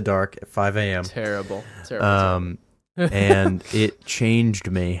 in the dark, at 5 a.m. Terrible. And it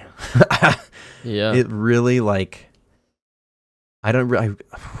changed me. Yeah. It really, wow.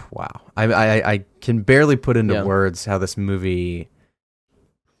 I can barely put into words how this movie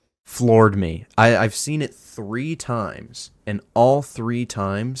floored me. I've seen it 3 times, and all 3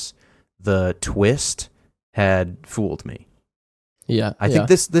 times the twist had fooled me. Yeah. I think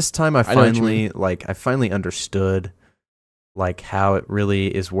this time I finally understood how it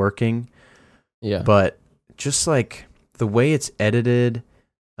really is working. Yeah. But just the way it's edited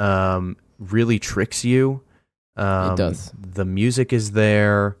really tricks you. It does. The music is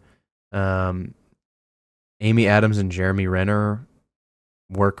there. Amy Adams and Jeremy Renner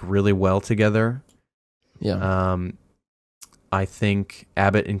work really well together. Yeah. I think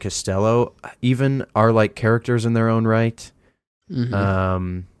Abbott and Costello even are characters in their own right.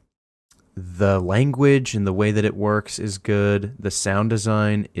 Mm-hmm. The language and the way that it works is good. The sound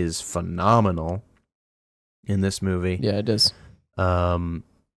design is phenomenal in this movie. Yeah, it is.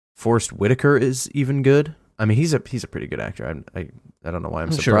 Forrest Whitaker is even good. I mean, he's a pretty good actor. I don't know why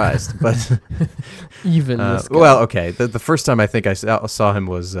I'm surprised, but even this guy. Well, okay. The first time I think I saw him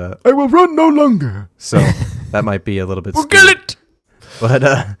was I Will Run No Longer. So that might be a little bit. Forget it.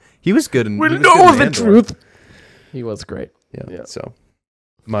 But he was good. We know the truth. He was great. Yeah. So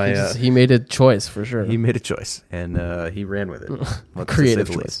he made a choice for sure. He made a choice, and he ran with it. Creative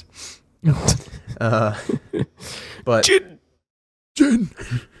choice. But Jin.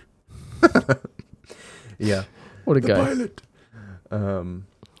 Yeah. What a the guy. Pilot.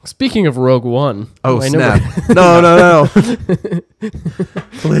 Speaking of Rogue One. Oh, snap. No.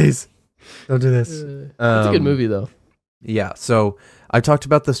 Please. Don't do this. It's a good movie, though. Yeah. So I've talked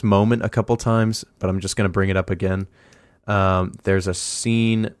about this moment a couple times, but I'm just going to bring it up again. There's a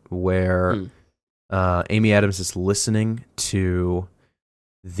scene where Amy Adams is listening to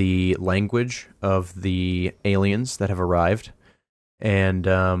the language of the aliens that have arrived.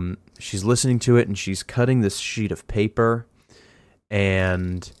 And she's listening to it, and she's cutting this sheet of paper,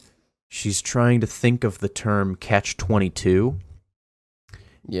 and she's trying to think of the term catch-22.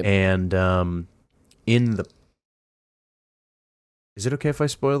 Yep. And is it okay if I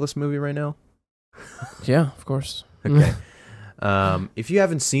spoil this movie right now? Yeah, of course. Okay. If you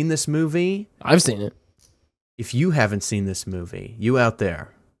haven't seen this movie... I've seen it. If you haven't seen this movie, you out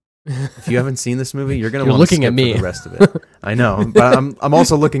there, if you haven't seen this movie, you're going to want to skip at me. for the rest of it. I know, but I'm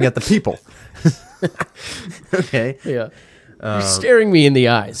also looking at the people. Okay. Yeah. You're staring me in the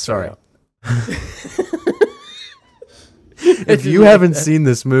eyes. Sorry. If you haven't seen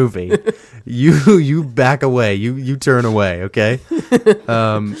this movie, you back away. You turn away, okay?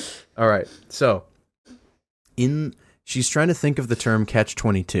 All right. So, she's trying to think of the term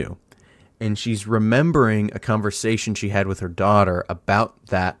catch-22, and she's remembering a conversation she had with her daughter about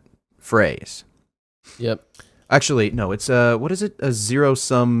that phrase. Yep. Actually, no, it's what is it? A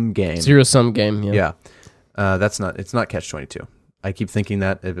zero-sum game. Zero-sum game, yeah. Yeah. It's not catch-22. I keep thinking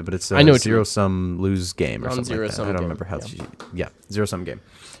that, but it's a zero-sum lose game or something like that. I don't remember how zero-sum game.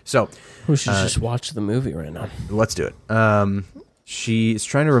 So we should just watch the movie right now. Let's do it. She's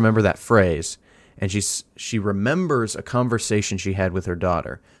trying to remember that phrase, and she remembers a conversation she had with her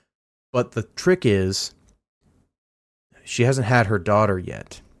daughter. But the trick is, she hasn't had her daughter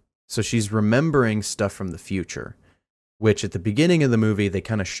yet. So she's remembering stuff from the future, which at the beginning of the movie, they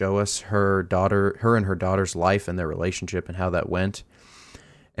kind of show us her and her daughter's life and their relationship and how that went.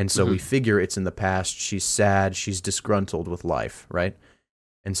 And so we figure it's in the past. She's sad. She's disgruntled with life, right?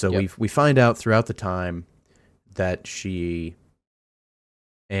 And so we find out throughout the time that she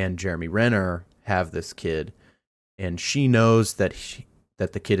and Jeremy Renner have this kid, and she knows that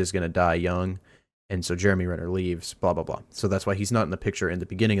the kid is going to die young. And so Jeremy Renner leaves, blah, blah, blah. So that's why he's not in the picture in the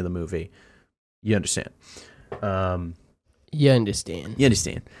beginning of the movie. You understand. You understand. You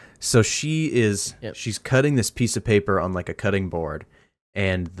understand. So she's cutting this piece of paper on a cutting board,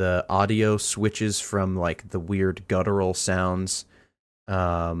 and the audio switches from the weird guttural sounds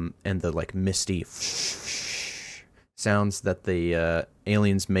and the misty sounds that the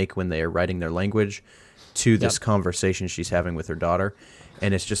aliens make when they are writing their language to this conversation she's having with her daughter.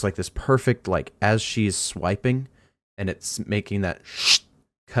 And it's just this perfect, as she's swiping and it's making that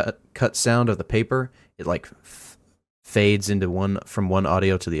cut sound of the paper, it fades into from one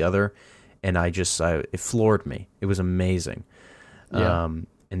audio to the other, and it floored me. It was amazing. Yeah.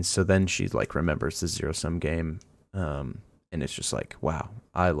 And so then she like remembers the Zero Sum Game, and it's just like, wow,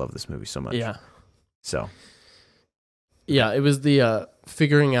 I love this movie so much. Yeah. So. Yeah, it was the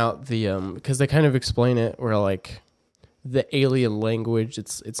figuring out the because they kind of explain it where like the alien language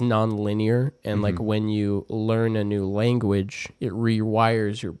it's non-linear, and like when you learn a new language it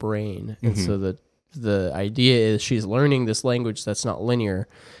rewires your brain, and so the idea is she's learning this language that's not linear,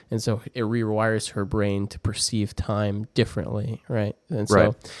 and so it rewires her brain to perceive time differently, right? And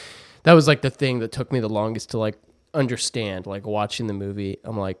so that was like the thing that took me the longest to like understand. Like watching the movie,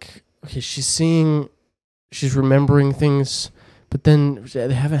 I'm like, okay, she's remembering things, but then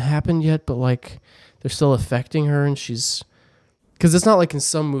they haven't happened yet, but like they're still affecting her, and because it's not like in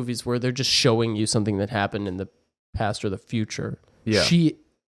some movies where they're just showing you something that happened in the past or the future. Yeah. She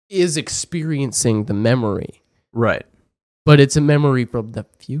is experiencing the memory. Right. But it's a memory from the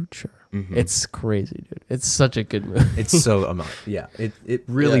future. Mm-hmm. It's crazy, dude. It's such a good movie. It's so yeah. It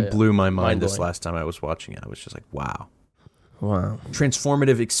really blew my mind this last time I was watching it. I was just like, wow.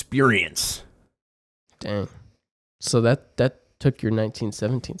 Transformative experience. Dang. So that took your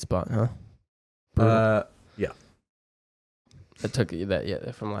 1917 spot, huh? Yeah. That took you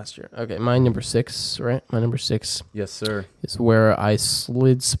that from last year. Okay, my number 6, right? My number 6. Yes, sir. Is where I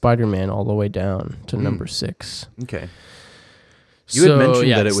slid Spider-Man all the way down to number 6. Okay. You had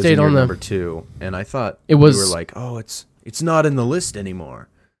mentioned that it was in your number 2, and I thought you were like, oh, it's not in the list anymore.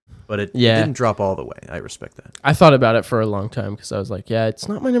 But it didn't drop all the way. I respect that. I thought about it for a long time because I was like, yeah, it's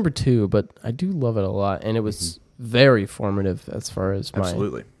not my number 2, but I do love it a lot. And it was very formative as far as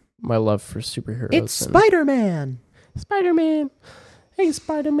my love for superheroes. It's Spider-Man. Spider-Man. Hey,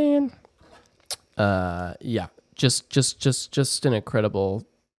 Spider-Man. Yeah, just an incredible.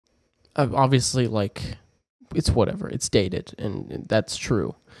 Obviously, like, it's whatever. It's dated, and that's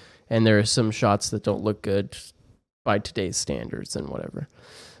true. And there are some shots that don't look good by today's standards and whatever.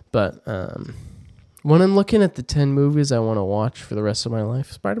 But when I'm looking at the 10 movies I want to watch for the rest of my life,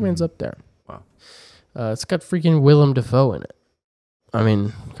 Spider-Man's up there. Wow. It's got freaking Willem Dafoe in it. I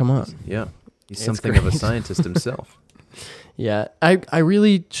mean, come on. Yeah. He's something of a scientist himself. Yeah. I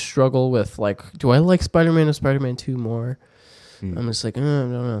really struggle with, like, do I like Spider-Man or Spider-Man 2 more? I'm just like, I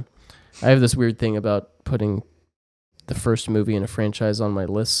don't know. I have this weird thing about putting the first movie in a franchise on my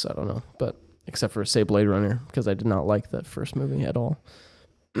lists. I don't know. But except for, say, Blade Runner, because I did not like that first movie at all.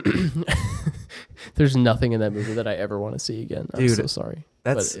 There's nothing in that movie that I ever want to see again. I'm so sorry.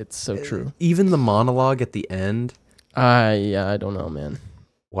 But it's so true. Even the monologue at the end. I don't know, man.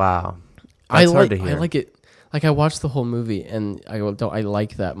 Wow. That's hard to hear. I like it. Like, I watched the whole movie, and I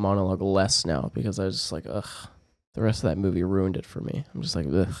like that monologue less now because I was just like, ugh. The rest of that movie ruined it for me. I'm just like,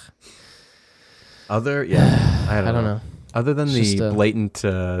 ugh. I don't know. Other than the blatant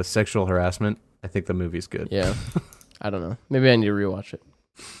sexual harassment, I think the movie's good. Yeah. I don't know. Maybe I need to rewatch it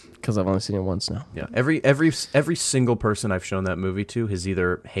because I've only seen it once now. Yeah. Every single person I've shown that movie to has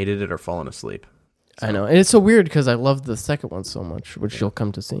either hated it or fallen asleep. So. I know. And it's so weird because I love the second one so much, which you'll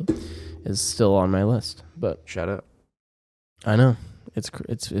come to see, is still on my list. But shout out. I know. It's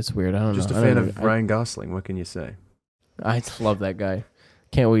weird. I don't know. Just a fan of Ryan Gosling. What can you say? I love that guy.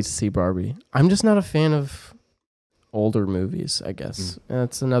 Can't wait to see Barbie. I'm just not a fan of older movies, I guess.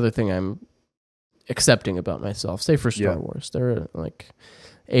 That's another thing I'm accepting about myself. Say for Star Wars. There are like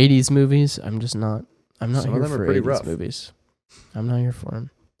 80s movies. I'm just not. I'm not here for 80s movies. I'm not here for them.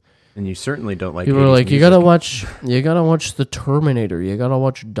 And you certainly don't like. People are like, you gotta watch The Terminator. You gotta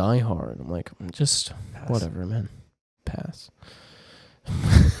watch Die Hard. I'm like, just pass. Whatever, man. Pass.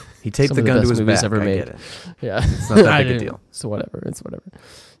 He taped the gun to his back. Ever I made. get it. Yeah, it's not that big a deal. So whatever. It's whatever.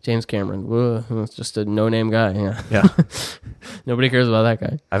 James Cameron, it's just a no-name guy. Yeah. Nobody cares about that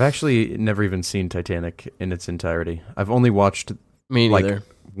guy. I've actually never even seen Titanic in its entirety. I've only watched me neither.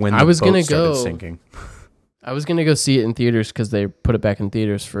 When the boat started sinking. I was gonna go see it in theaters because they put it back in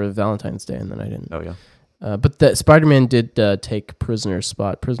theaters for Valentine's Day, and then I didn't. Oh yeah. But the Spider-Man did take Prisoner's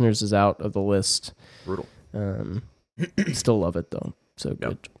spot. Prisoners is out of the list. Brutal. Still love it though. So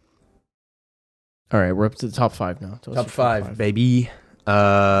good. All right, we're up to the top 5 now. Top five, baby.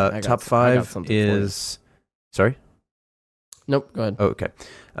 Top 5 is... Sorry? Nope, go ahead. Oh, okay.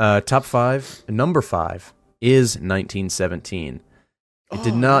 Top 5, number 5 is 1917.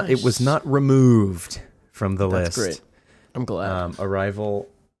 It was not removed from the list. That's great. I'm glad. Arrival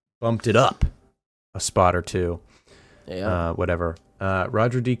bumped it up a spot or two. Yeah. Whatever.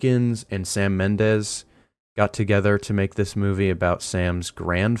 Roger Deakins and Sam Mendes got together to make this movie about Sam's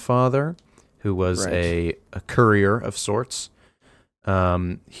grandfather, who was a courier of sorts.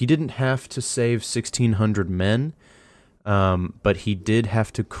 He didn't have to save 1,600 men, but he did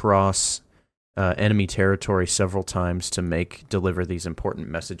have to cross enemy territory several times to deliver these important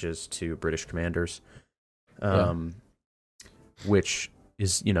messages to British commanders, which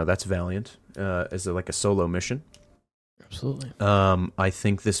is, that's valiant as like a solo mission. Absolutely. I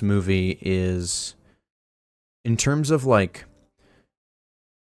think this movie is, in terms of like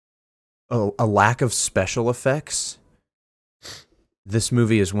a lack of special effects, this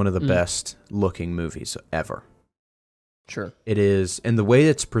movie is one of the best looking movies ever. Sure. It is, and the way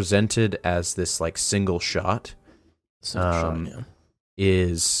it's presented as this like single shot,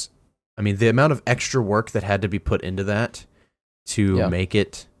 is, I mean, the amount of extra work that had to be put into that to make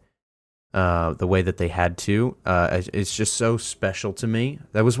it the way that they had to, it's just so special to me.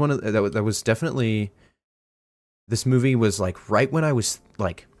 That was that was definitely, this movie was like right when I was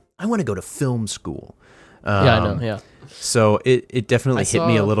like, I want to go to film school. I know. Yeah. So it definitely hit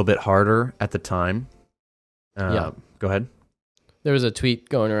me a little bit harder at the time. Go ahead. There was a tweet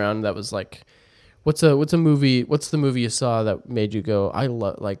going around that was like, what's the movie you saw that made you go, I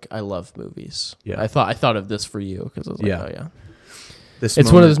love movies. Yeah. I thought of this for you, because I was like, oh yeah.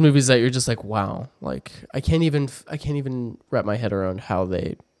 It's one of those movies that you're just like, wow, like I can't even wrap my head around how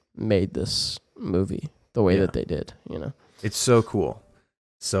they made this movie the way that they did, It's so cool.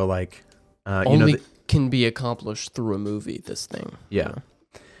 So like, can be accomplished through a movie, this thing. Yeah.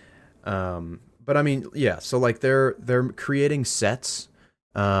 But I mean, yeah, so like they're creating sets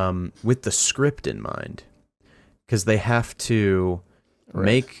with the script in mind, because they have to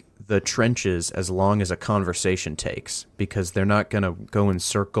make the trenches as long as a conversation takes, because they're not going to go in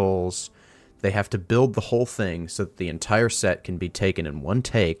circles. They have to build the whole thing so that the entire set can be taken in one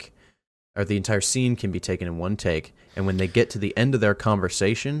take, or the entire scene can be taken in one take, and when they get to the end of their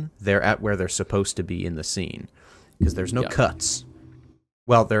conversation, they're at where they're supposed to be in the scene, because there's no cuts.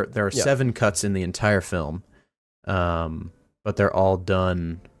 Well, there are 7 cuts in the entire film, but they're all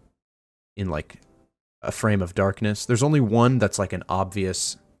done in like a frame of darkness. There's only one that's like an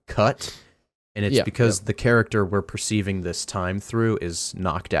obvious cut, and it's because the character we're perceiving this time through is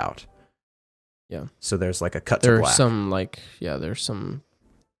knocked out. Yeah. So there's like a cut to black. There's some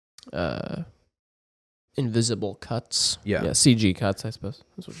invisible cuts. Yeah. CG cuts, I suppose.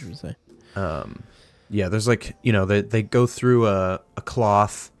 That's what you would say. There's like, they go through a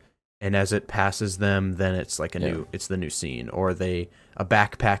cloth, and as it passes them, then it's like it's the new scene, or a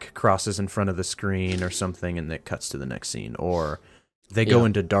backpack crosses in front of the screen or something, and it cuts to the next scene, or they go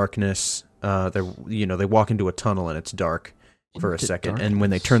into darkness. They walk into a tunnel and it's dark for a second, and when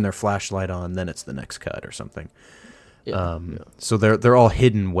they turn their flashlight on, then it's the next cut or something. So they're all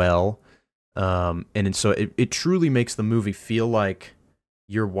hidden well, and so it truly makes the movie feel like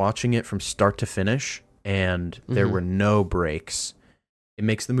you're watching it from start to finish, and there were no breaks. It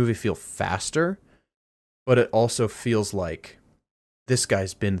makes the movie feel faster, but it also feels like this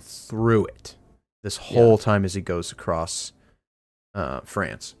guy's been through it this whole time as he goes across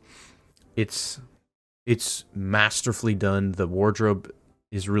France. It's masterfully done. The wardrobe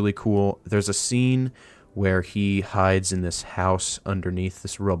is really cool. There's a scene where he hides in this house underneath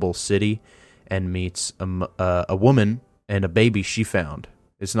this rubble city and meets a woman and a baby she found.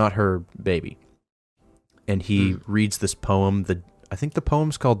 It's not her baby. And he reads this poem. I think the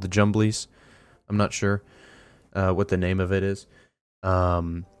poem's called The Jumblies. I'm not sure what the name of it is.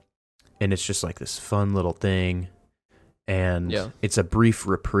 And it's just like this fun little thing. And it's a brief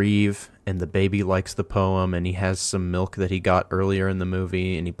reprieve, and the baby likes the poem, and he has some milk that he got earlier in the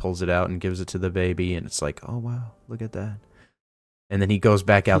movie, and he pulls it out and gives it to the baby, and it's like, oh, wow, look at that. And then he goes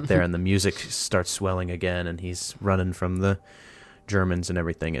back out there, and the music starts swelling again, and he's running from the Germans and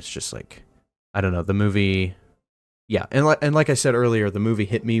everything. It's just like, I don't know, the movie, and like I said earlier, the movie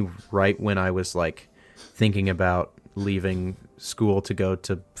hit me right when I was like thinking about leaving school to go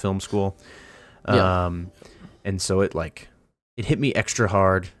to film school. And so it hit me extra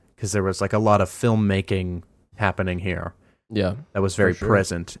hard because there was like a lot of filmmaking happening here. Yeah. That was very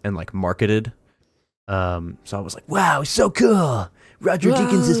present and like marketed. So I was like, wow, so cool. Roger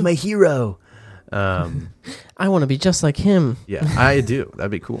Deakins is my hero. I want to be just like him. Yeah, I do. That'd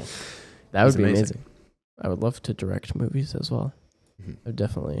be cool. That would be amazing. I would love to direct movies as well. I've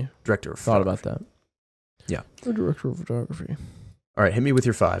definitely thought about that. Yeah. A director of photography. All right, hit me with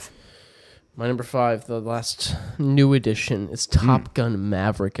your 5. My number 5, the last new edition, is Top Gun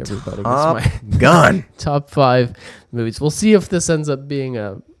Maverick, everybody. Top Gun! Top 5 movies. We'll see if this ends up being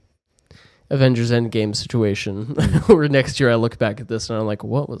a Avengers Endgame situation, where next year I look back at this and I'm like,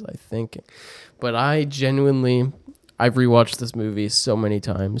 what was I thinking? But I've rewatched this movie so many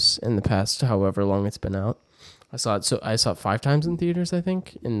times in the past, however long it's been out. I saw it. So I saw it 5 times in theaters, I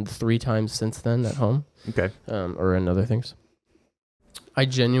think, and 3 times since then at home. Okay. Or in other things. I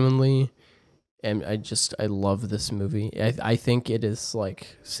genuinely am. I love this movie. I think it is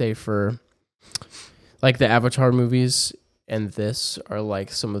like, say for like the Avatar movies and this are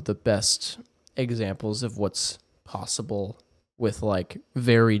like some of the best examples of what's possible with like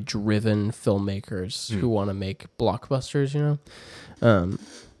very driven filmmakers who want to make blockbusters, you know?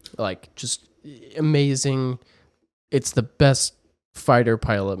 Like just amazing. It's the best fighter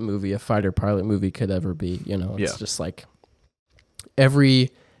pilot movie a fighter pilot movie could ever be, you know? It's just like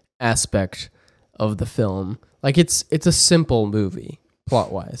every aspect of the film. Like it's a simple movie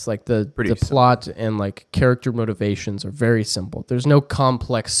plot-wise. Like the plot and like character motivations are very simple. There's no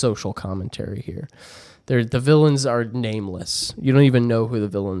complex social commentary here. The villains are nameless. You don't even know who the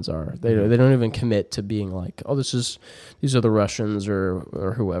villains are. They don't even commit to being like, oh, these are the Russians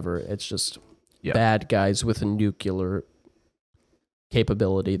or whoever. It's just bad guys with a nuclear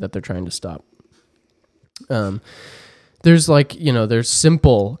capability that they're trying to stop. There's like, you know, there's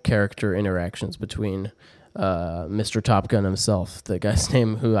simple character interactions between Mr. Top Gun himself, the guy's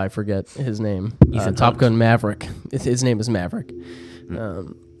name who I forget his name. Top Gun Maverick. His name is Maverick.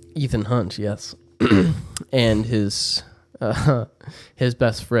 Ethan Hunt, yes. And his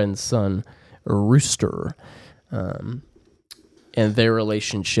best friend's son, Rooster, and their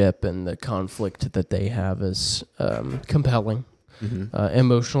relationship and the conflict that they have is compelling,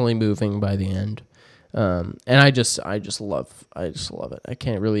 emotionally moving by the end, and I just love it. I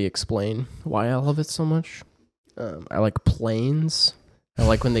can't really explain why I love it so much. I like planes. I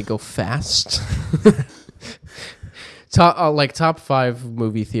like when they go fast. Top 5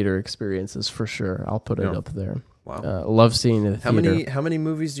 movie theater experiences for sure. I'll put it up there. Wow. Love seeing it in theater. How many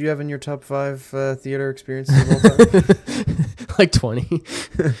movies do you have in your top 5 theater experiences of all time? Like 20.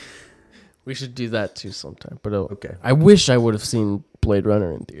 We should do that too sometime. But okay. I wish I would have seen Blade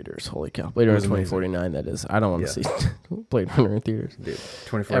Runner in theaters. Holy cow. Blade Runner 2049, that is. I don't want to see Blade Runner in theaters. Dude,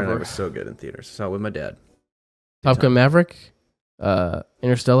 2049 was so good in theaters. I saw it with my dad. Top Gun Maverick,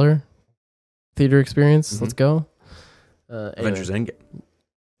 Interstellar, theater experience. Let's go. Avengers Endgame.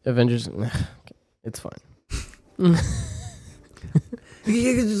 Avengers, it's fine.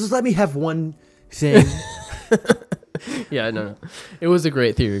 Just let me have one thing. Yeah, no. It was a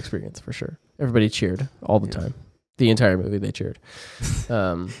great theater experience for sure. Everybody cheered all the time. The entire movie, they cheered.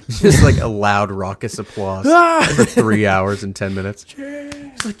 Just like a loud, raucous applause for 3 hours and 10 minutes.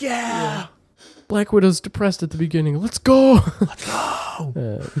 It's like, yeah. Black Widow's depressed at the beginning. Let's go. Let's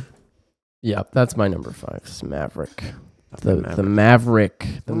go. Yeah, that's my number 5. It's Maverick. The Maverick.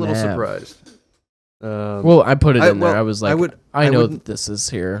 I'm a little surprised. Well, I put it in there. I was like, I know that this is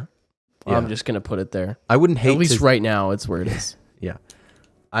here. Yeah. I'm just going to put it there. I wouldn't hate At least right now, it's where it is. Yeah.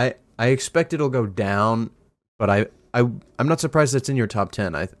 I expect it'll go down, but I'm not surprised it's in your top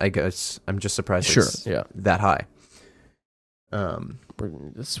 10. I guess I'm just surprised it's that high. I'm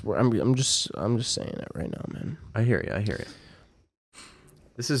just saying it right now, man. I hear you.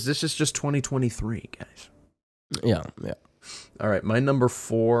 This is just 2023, guys. Yeah. All right, my number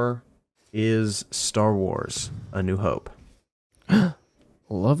 4 is Star Wars: A New Hope.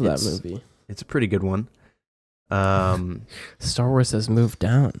 Love that movie. It's a pretty good one. Star Wars has moved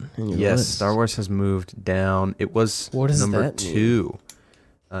down in your list. Star Wars has moved down. It was number 2.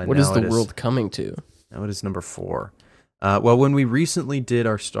 What is the world coming to? Now it is number 4. Well, when we recently did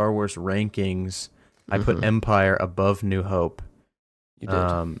our Star Wars rankings, I put Empire above New Hope. You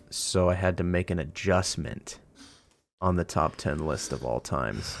did. So I had to make an adjustment on the top 10 list of all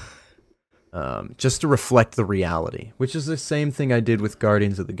times, just to reflect the reality, which is the same thing I did with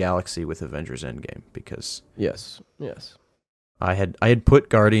Guardians of the Galaxy with Avengers Endgame, because yes, I had put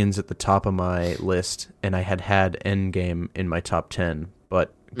Guardians at the top of my list, and I had Endgame in my top 10,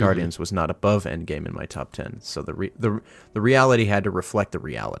 but Guardians was not above Endgame in my top 10, so the reality had to reflect the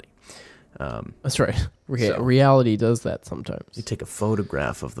reality. That's right. Reality does that sometimes. You take a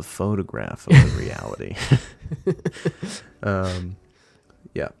photograph of the photograph of the reality.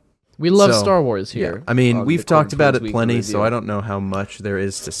 Yeah. We love Star Wars here. Yeah. I mean, we've talked about it plenty, so I don't know how much there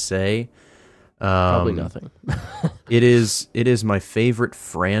is to say. Probably nothing. It is my favorite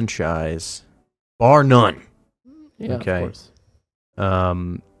franchise, bar none. Yeah, okay. Of course.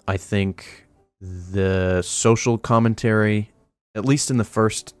 I think the social commentary, at least in the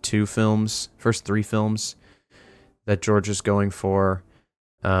first 3 films that George is going for,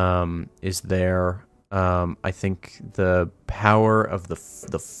 is there. I think the power of the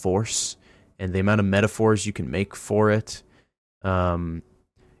Force and the amount of metaphors you can make for it.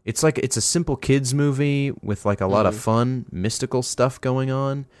 It's a simple kids movie with like a lot of fun mystical stuff going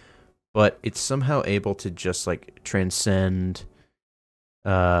on, but it's somehow able to just like transcend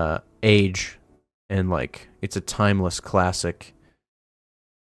age, and like it's a timeless classic.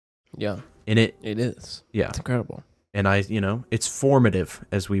 Yeah. And it is. Yeah. It's incredible. And it's formative,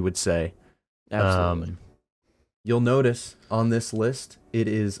 as we would say. Absolutely. You'll notice on this list, it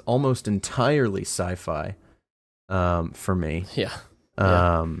is almost entirely sci-fi for me. Yeah.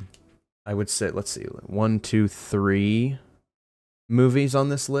 I would say, let's see, 1, 2, 3 movies on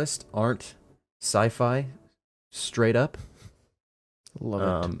this list aren't sci-fi straight up.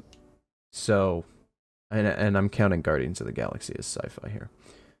 Love it. So, and I'm counting Guardians of the Galaxy as sci-fi here.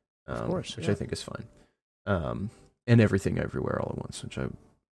 Of course. Which I think is fine. And Everything Everywhere All at Once, which I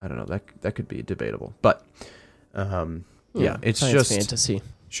don't know, that could be debatable. But, it's just fantasy.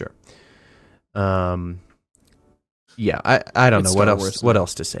 Sure. Yeah, I don't know what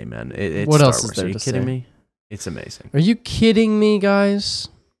else to say, man. It's what Star else Wars. is there Are you to kidding say? me? It's amazing. Are you kidding me, guys?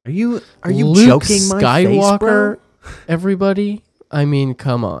 Are you Luke joking my Skywalker, face, bro? Everybody? I mean,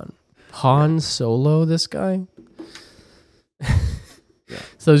 come on. Han Solo, this guy? Yeah.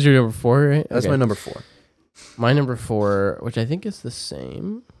 So that's your number 4, right? That's my number 4. My number 4, which I think is the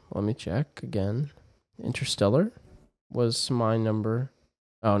same. Let me check again. Interstellar was my number.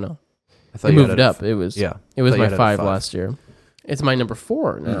 Oh, no. I thought It you had moved up. It was Yeah. It was Thought you my had it at 5 5. last year. It's my number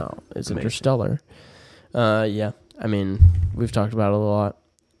 4 now. It's amazing. Interstellar. Yeah. I mean, we've talked about it a lot.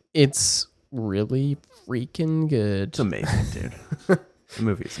 It's really freaking good. It's amazing, dude. The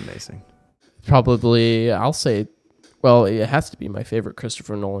movie is amazing. Probably, I'll say, well, it has to be my favorite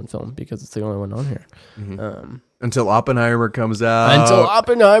Christopher Nolan film because it's the only one on here. Mm-hmm. Until Oppenheimer comes out. Until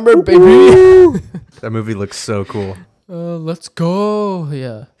Oppenheimer, baby. That movie looks so cool. Let's go.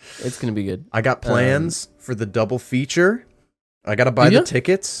 Yeah, it's going to be good. I got plans for the double feature. I got to buy the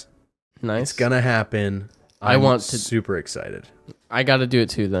tickets. Nice. It's going to happen. I want to. Super excited. I got to do it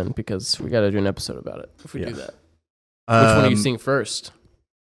too then because we got to do an episode about it if we do that. Which Which one are you seeing first?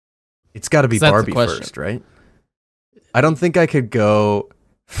 It's got to be Barbie first, right? I don't think I could go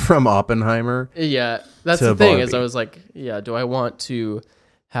from Oppenheimer. Yeah, that's to the thing Barbie. is I was like, yeah, do I want to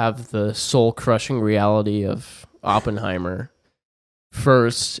have the soul-crushing reality of Oppenheimer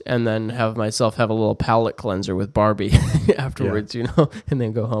first and then have myself have a little palate cleanser with Barbie afterwards, you know, and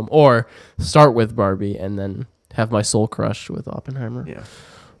then go home? Or start with Barbie and then have my soul crushed with Oppenheimer? Yeah.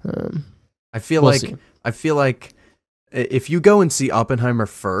 I feel like if you go and see Oppenheimer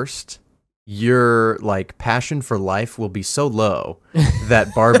first, your like passion for life will be so low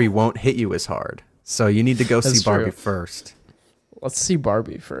that Barbie won't hit you as hard. So you need to go see Barbie true. first. Let's see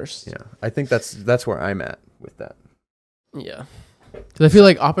Barbie first. Yeah, I think that's where I'm at with that. Yeah. Because I feel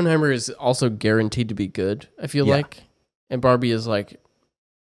like Oppenheimer is also guaranteed to be good, I feel like. And Barbie is like...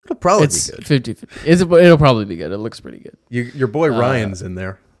 It'll probably it's be good. 50-50. It'll probably be good. It looks pretty good. Your boy Ryan's in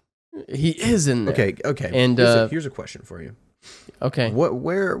there. He is in there. Okay. And here's a question for you. Okay.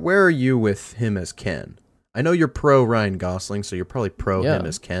 Where are you with him as Ken? I know you're pro Ryan Gosling, so you're probably pro him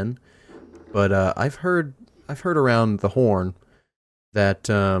as Ken. But I've heard around the horn that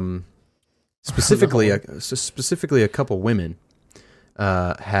specifically a couple women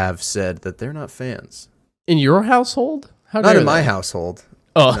have said that they're not fans. In your household? Not in my household.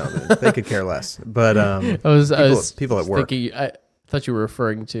 Oh, no, they could care less. But I was people at work. thinking, I thought you were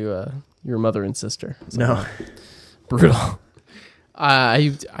referring to your mother and sister. So, no, brutal.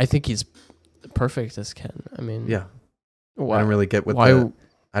 I think he's perfect as Ken. I mean, yeah. Why, I don't really get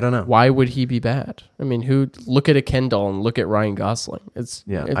I don't know. Why would he be bad? I mean, look at a Ken doll and look at Ryan Gosling. It's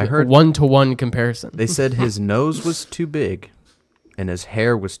I heard 1-to-1 comparison. They said his nose was too big and his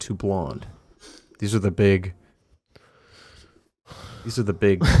hair was too blonde. These are the big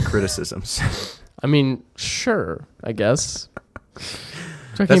criticisms. I mean, sure, I guess.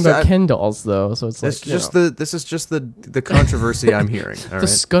 Talking about Ken dolls, though, so it's this is just the controversy I'm hearing. All right? The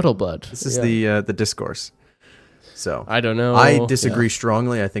scuttlebutt. This is the discourse. So I don't know. I disagree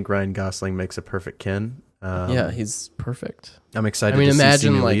strongly. I think Ryan Gosling makes a perfect Ken. He's perfect. I'm excited. I mean, to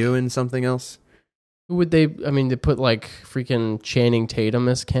imagine see Simu like Liu in something else. Who would they? I mean, they put like freaking Channing Tatum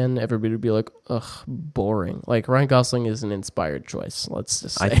as Ken. Everybody would be like, ugh, boring. Like Ryan Gosling is an inspired choice. Let's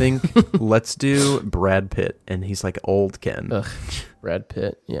just say. I think let's do Brad Pitt, and he's like old Ken. Ugh, Brad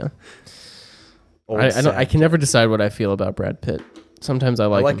Pitt. Yeah. Old I can never decide what I feel about Brad Pitt. Sometimes I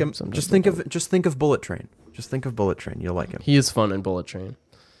like him. Just think of Bullet Train. Just think of Bullet Train. You'll like him. He is fun in Bullet Train.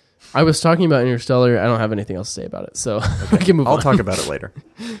 I was talking about Interstellar. I don't have anything else to say about it, so we can move on. I'll talk about it later.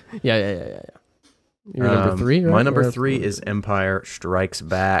 Yeah. Your number 3, right? My number 3 is Empire Strikes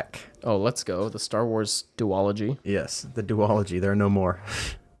Back. Oh, let's go. The Star Wars duology. Yes, the duology. There are no more.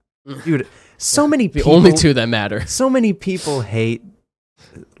 Dude, so many The people... only two that matter. So many people hate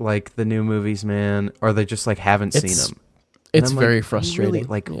like the new movies, man, or they just like haven't seen them. It's very frustrating. Really,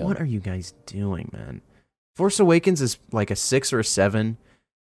 like, what are you guys doing, man? Force Awakens is like a 6 or a 7.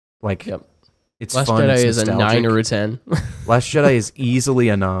 Like, it's Last fun. Jedi it's is a 9 or a 10. Last Jedi is easily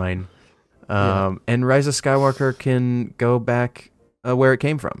a 9. And Rise of Skywalker can go back where it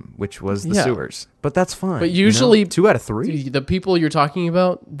came from, which was the sewers. But that's fine. But usually, 2 out of 3. The people you're talking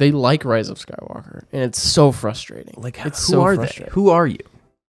about, they like Rise of Skywalker, and it's so frustrating. Like, it's who are they? Who are you?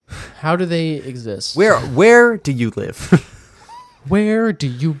 How do they exist? Where do you live? Where do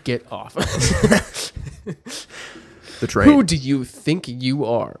you get off? The train. Who do you think you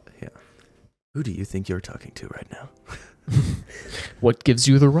are? Yeah. Who do you think you're talking to right now? What gives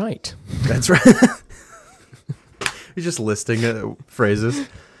you the right? That's right. You're just listing phrases.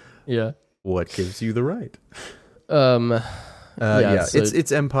 Yeah. What gives you the right?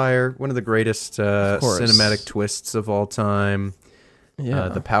 It's Empire, one of the greatest cinematic twists of all time. Yeah.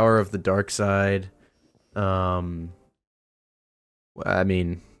 The power of the dark side. I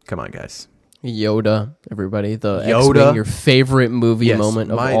mean, come on, guys. Yoda, everybody. The X-Wing, your favorite movie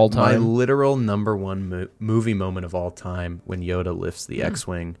moment of all time. My literal number one movie moment of all time when Yoda lifts the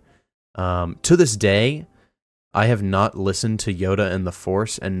X-Wing. To this day, I have not listened to Yoda and the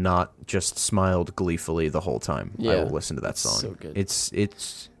Force and not just smiled gleefully the whole time. I will listen to that song. So good.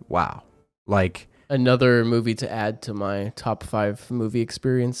 It's wow. Like another movie to add to my top 5 movie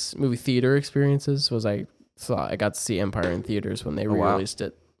theater experiences was I got to see Empire in theaters when they re-released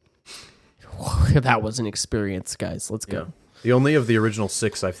it. That was an experience, guys. Let's go. Yeah. The only of the original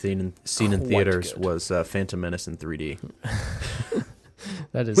 6 I've seen in theaters was Phantom Menace in 3D.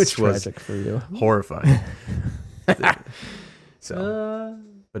 That is tragic for you. Horrifying. But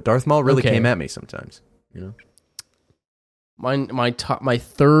Darth Maul really came at me sometimes. You know. My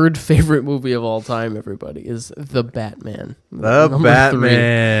third favorite movie of all time, everybody, is The Batman. The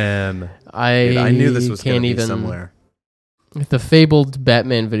Batman. I knew this was going to be somewhere. The fabled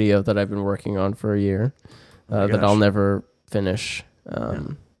Batman video that I've been working on for a year that I'll never finish.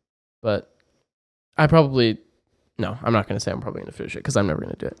 But I'm not going to say I'm probably going to finish it because I'm never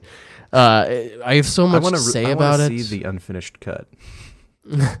going to do it. I have so much to say about it. I want to see the unfinished cut.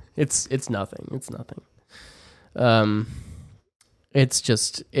 It's nothing. It's nothing. It's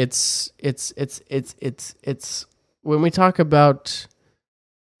just when we talk about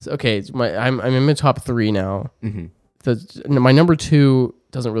I'm in my top 3 now. Mm-hmm. My number 2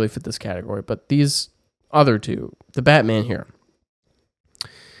 doesn't really fit this category, but these other 2, the Batman here,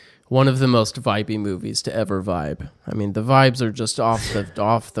 one of the most vibey movies to ever vibe. I mean, the vibes are just off the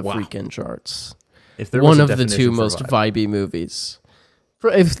freaking charts. If there was one of the 2 most vibey movies.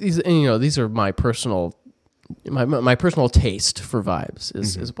 These are my personal taste for vibes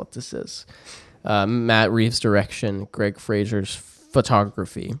is what this is. Matt Reeves' direction, Greg Fraser's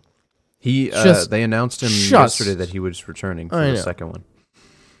photography. They announced him yesterday that he was returning for the second one.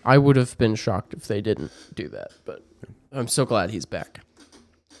 I would have been shocked if they didn't do that, but I'm so glad he's back.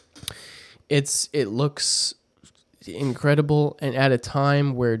 It looks incredible, and at a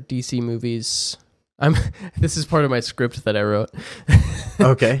time where DC movies, this is part of my script that I wrote.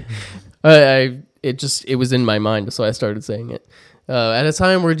 Okay. It was in my mind, so I started saying it. At a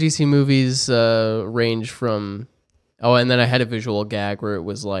time where DC movies range from, and then I had a visual gag where it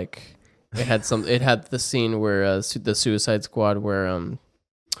was like it had the scene where the Suicide Squad where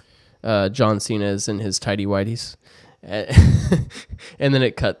John Cena is in his tidy whities, and then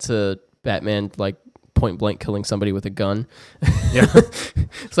it cut to Batman like point blank killing somebody with a gun. Yeah,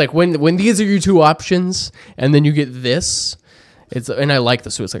 it's like when these are your 2 options, and then you get this. And I like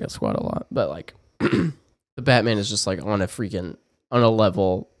the Suicide Squad a lot, but like the Batman is just like on a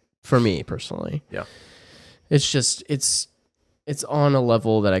level for me personally. Yeah, it's just it's on a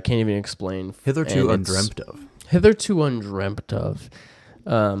level that I can't even explain. Hitherto undreamt of.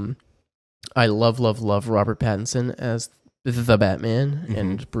 I love Robert Pattinson as the Batman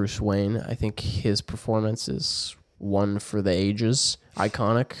and Bruce Wayne. I think his performance is one for the ages,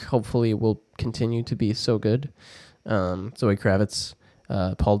 iconic. Hopefully, it will continue to be so good. Zoe Kravitz,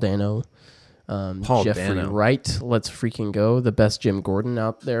 Paul Dano, Jeffrey Wright. Let's freaking go! The best Jim Gordon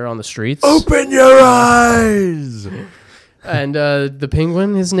out there on the streets. Open your eyes. And the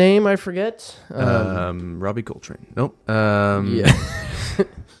Penguin, his name I forget. Robbie Coltrane. Nope. Yeah.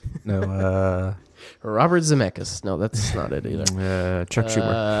 No. Robert Zemeckis. No, that's not it either. Chuck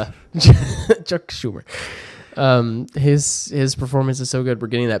Schumer. Chuck Schumer. His performance is so good. We're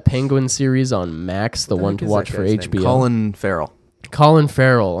getting that Penguin series on Max, the one to watch for HBO. Colin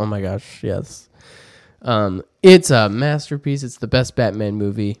Farrell. Oh my gosh, yes. It's a masterpiece. It's the best Batman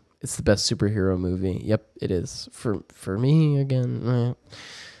movie It's the best superhero movie. Yep, it is. For me, again.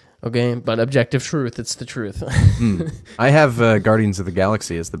 Okay, but objective truth, it's the truth. I have Guardians of the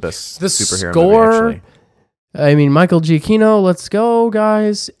Galaxy as the best superhero score, movie, actually. I mean, Michael Giacchino, let's go,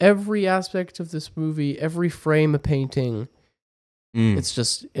 guys. Every aspect of this movie, every frame of painting,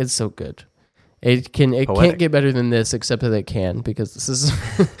 it's so good. It can't get better than this, except that it can, because this is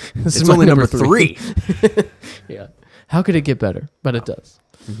it's only number 3. Yeah. How could it get better? But it does.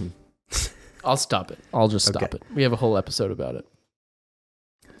 Mm-hmm. I'll stop it. I'll just stop it. We have a whole episode about it.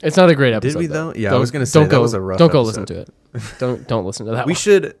 It's not a great episode. Did we though? Yeah, I was going to say that was a rough Don't go episode. listen to it. Don't listen to that. We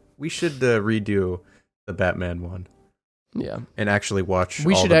should redo the Batman one. Yeah, and actually watch.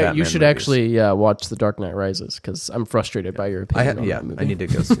 You should movies. actually watch The Dark Knight Rises, because I'm frustrated by your opinion on that movie. I need to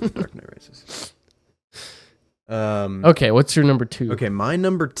go see The Dark Knight Rises. Okay, what's your number 2? Okay, my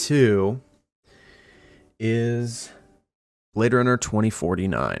number 2 is Blade Runner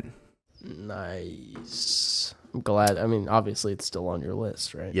 2049. Nice. I'm glad. I mean, obviously, it's still on your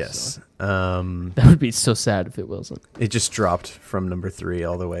list, right? Yes. So, that would be so sad if it wasn't. It just dropped from number 3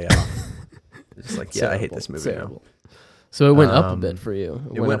 all the way up. It's like, I hate this movie now. So it went up a bit for you.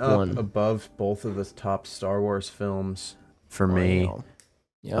 It went up one. Above both of the top Star Wars films for me.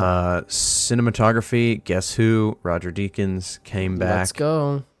 Yeah. Cinematography, guess who? Roger Deakins came back. Let's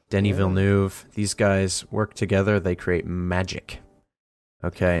go. Denis Villeneuve. These guys work together. They create magic.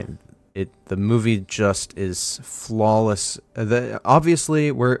 Okay. The movie just is flawless.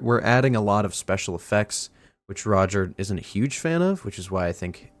 Obviously, we're adding a lot of special effects, which Roger isn't a huge fan of, which is why I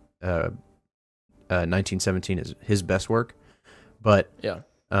think 1917 is his best work. But the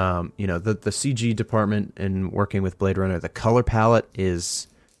CG department and working with Blade Runner, the color palette is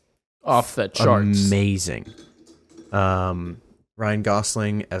off the charts, amazing. Ryan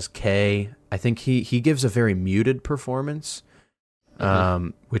Gosling as K, I think he gives a very muted performance.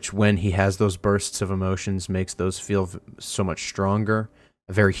 Which when he has those bursts of emotions makes those feel so much stronger,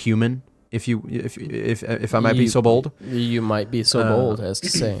 very human. If I might be so bold, you might be so bold as to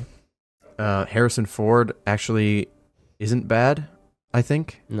say. Harrison Ford actually isn't bad. I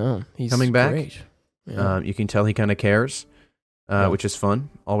think no, he's coming back. Great. Yeah. You can tell he kind of cares, which is fun.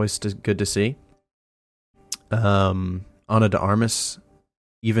 Always good to see. Ana de Armas,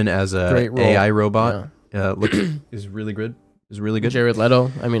 even as a AI robot, is really good. Is really good. Jared Leto,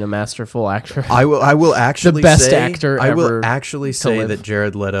 I mean, a masterful actor. I will actually the best actor I ever will actually say that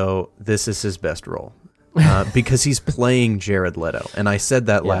Jared Leto, this is his best role, because he's playing Jared Leto, and I said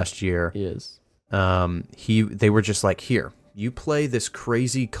that last year. He is. They were just like, here, you play this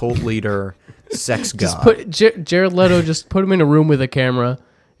crazy cult leader, sex god. Just put Jared Leto. Just put him in a room with a camera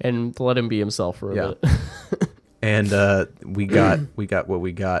and let him be himself for a bit. And we got what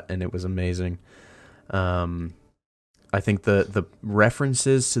we got, and it was amazing. I think the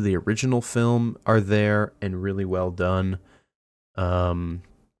references to the original film are there and really well done.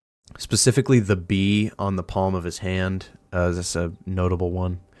 Specifically, the bee on the palm of his hand. That's a notable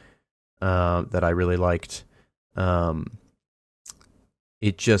one that I really liked.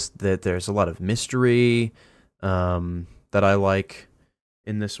 It just that there's a lot of mystery that I like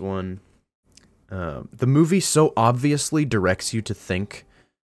in this one. The movie so obviously directs you to think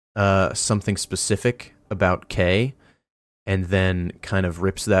something specific about Kay, and then kind of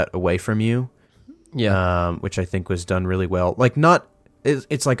rips that away from you. Yeah. Which I think was done really well. Like,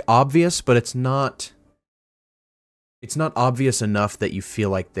 it's like obvious, but it's not obvious enough that you feel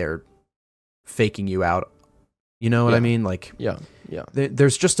like they're faking you out. You know what I mean? Like,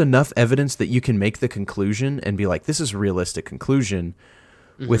 there's just enough evidence that you can make the conclusion and be like, this is a realistic conclusion,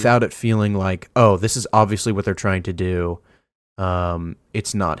 without it feeling like, oh, this is obviously what they're trying to do.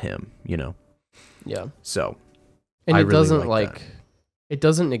 It's not him, you know? Yeah. So, and it doesn't it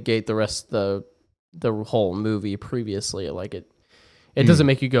doesn't negate the rest of the whole movie previously. Like it doesn't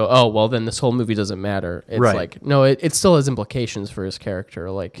make you go, oh, well, then this whole movie doesn't matter. It's like, no, it still has implications for his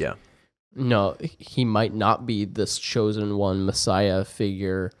character. Like, no, he might not be this chosen one Messiah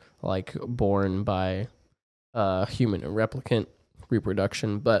figure, like born by human replicant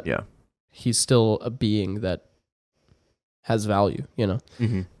reproduction, but he's still a being that has value, you know?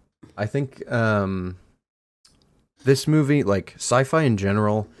 Mm-hmm. I think this movie, like sci-fi in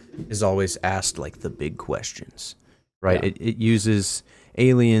general, is always asked like the big questions, right? It uses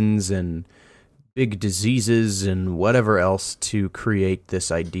aliens and big diseases and whatever else to create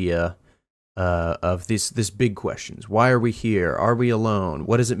this idea of this big questions. Why are we here? Are we alone?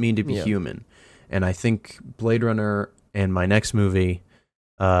 What does it mean to be human? And I think Blade Runner and my next movie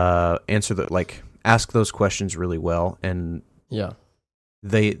ask those questions really well, and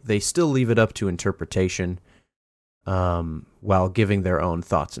they still leave it up to interpretation. while giving their own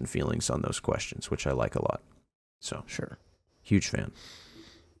thoughts and feelings on those questions, which I like a lot. So Sure. huge fan.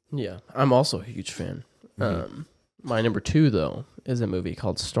 Yeah, I'm also a huge fan. My number 2, though, is a movie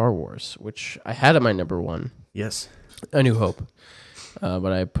called Star Wars, which I had at my number 1, Yes. A New Hope,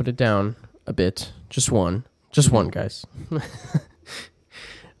 but I put it down a bit. Just one, guys.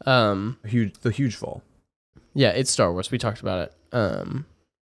 The huge fall. Yeah, it's Star Wars. We talked about it.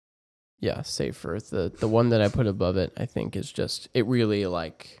 Yeah, save for the one that I put above it, I think is just, it really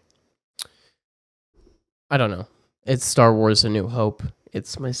like, I don't know. It's Star Wars: A New Hope.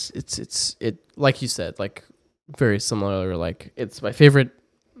 It's like you said, like very similar. Like it's my favorite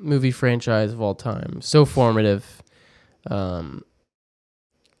movie franchise of all time. So formative.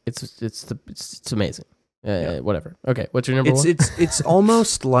 It's amazing. Whatever. Okay, what's your number one? It's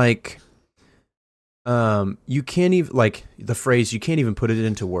almost like you can't even, like the phrase, you can't even put it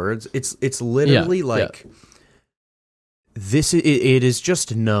into words. It's literally this. It is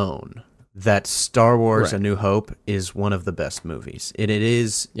just known that Star Wars: A New Hope is one of the best movies. It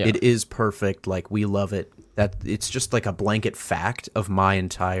is perfect. Like, we love it. That it's just like a blanket fact of my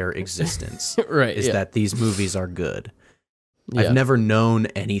entire existence. That these movies are good. Yeah. I've never known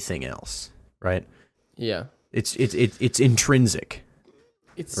anything else. Right. Yeah. It's intrinsic.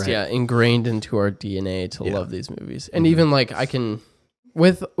 It's ingrained into our DNA to love these movies. And even like I can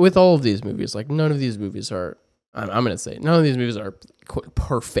with all of these movies, like none of these movies are, I'm going to say none of these movies are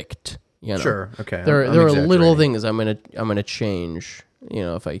perfect. You know? Sure. Okay. There are little things I'm gonna change. You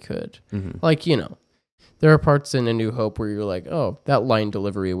know, if I could, like, you know, there are parts in A New Hope where you're like, oh, that line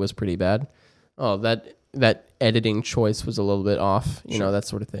delivery was pretty bad. Oh, that editing choice was a little bit off. You know, that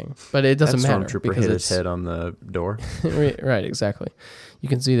sort of thing. But it doesn't matter because hit his head on the door. Right. Exactly. You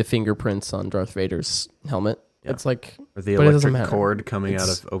can see the fingerprints on Darth Vader's helmet. Yeah. It's like, or the electric cord coming out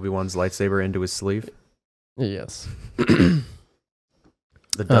of Obi-Wan's lightsaber into his sleeve. Yes.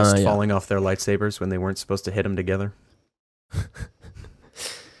 The dust falling off their lightsabers when they weren't supposed to hit them together.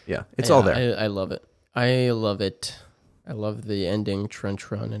 Yeah, it's all there. I love it. I love it. I love the ending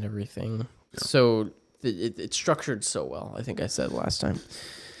trench run and everything. Yeah. So it's structured so well. I think I said last time.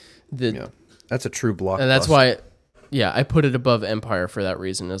 That's a true blockbuster. And that's why, I put it above Empire for that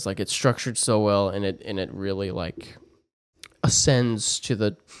reason. It's like it's structured so well, and it really like ascends to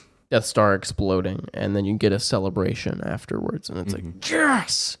the Death Star exploding, and then you get a celebration afterwards, and it's like,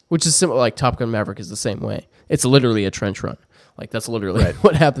 yes! Which is similar, like Top Gun Maverick is the same way. It's literally a trench run. Like, that's literally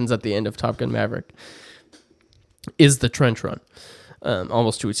what happens at the end of Top Gun Maverick, is the trench run,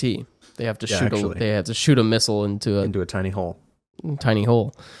 almost to a T. They have to shoot a missile into a tiny hole.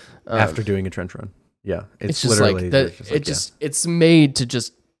 After doing a trench run. Yeah, it's just literally like that. It's made to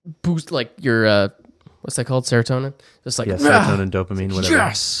just boost like your what's that called? Serotonin? Just like serotonin, dopamine, whatever.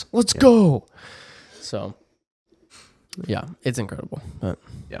 Yes, let's go. So, it's incredible. But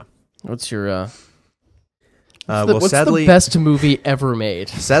what's your what's sadly, the best movie ever made?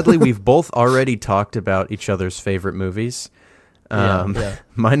 Sadly, we've both already talked about each other's favorite movies.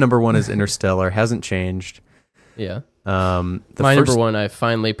 My number one is Interstellar. Hasn't changed. Yeah. Number one, I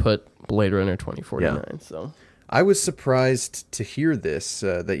finally put Blade Runner 2049. Yeah. So I was surprised to hear this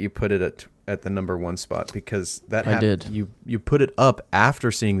that you put it at the number one spot, because I did. You put it up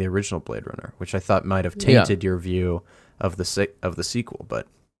after seeing the original Blade Runner, which I thought might have tainted your view of the sequel, but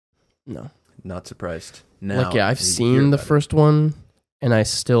no, not surprised. Now, I've seen the first one, and I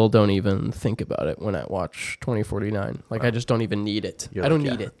still don't even think about it when I watch 2049. Like, I just don't even need it. I don't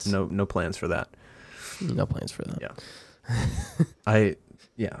need it. No plans for that. No plans for that.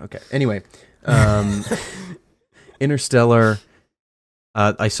 Yeah. Okay. Anyway, Interstellar.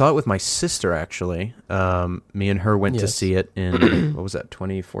 I saw it with my sister, actually. Me and her went to see it in, what was that,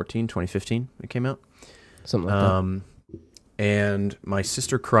 2014, 2015 it came out? Something like that. And my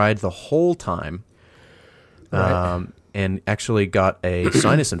sister cried the whole time, and actually got a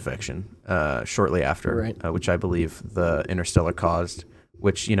sinus infection shortly after, which I believe the Interstellar caused,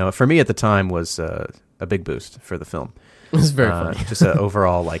 which, you know, for me at the time was a big boost for the film. It was very funny. Just an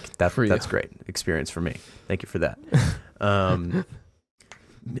overall, like, that's great experience for me. Thank you for that.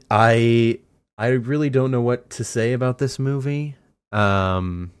 I really don't know what to say about this movie,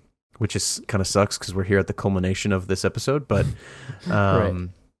 which is kind of sucks because we're here at the culmination of this episode. But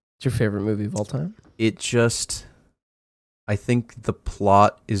It's your favorite movie of all time? I think the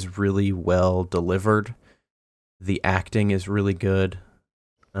plot is really well delivered. The acting is really good.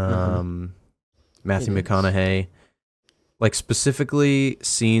 Matthew McConaughey, like specifically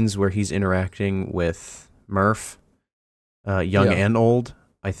scenes where he's interacting with Murph, young and old.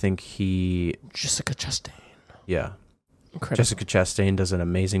 I think Jessica Chastain. Yeah. Incredible. Jessica Chastain does an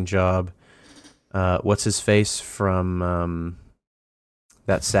amazing job. what's his face from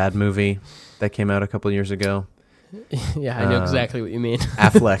that sad movie that came out a couple years ago. Yeah, I know exactly what you mean.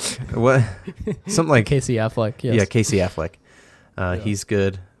 Affleck. What? Something like Casey Affleck. Yes. Yeah, Casey Affleck. He's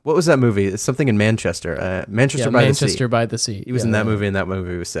good. What was that movie? It's something in Manchester. Manchester by the Sea. Manchester by the Sea. He was in that movie, and that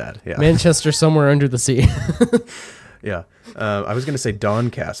movie was sad. Yeah. Manchester somewhere under the sea. Yeah. I was going to say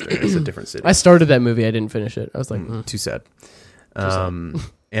Doncaster. It's a different city. I started that movie. I didn't finish it. I was like, too sad. Anne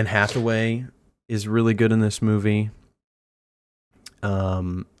Hathaway is really good in this movie.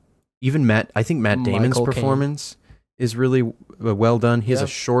 Even I think Matt Damon's performance is really well done. He has a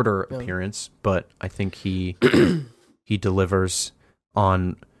shorter appearance, but I think he delivers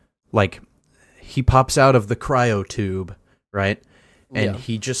on, like, he pops out of the cryo tube, right? And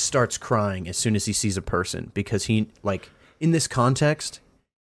he just starts crying as soon as he sees a person, because he, like, in this context,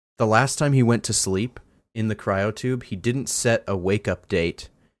 the last time he went to sleep in the cryo tube, he didn't set a wake-up date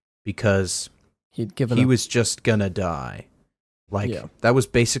because he was just gonna die. Like, that was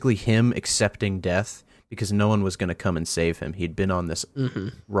basically him accepting death because no one was gonna come and save him. He'd been on this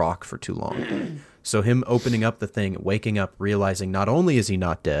rock for too long. So him opening up the thing, waking up, realizing not only is he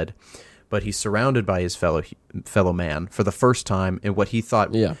not dead, but he's surrounded by his fellow man for the first time in what he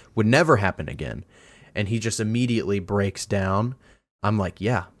thought would never happen again. And he just immediately breaks down. I'm like,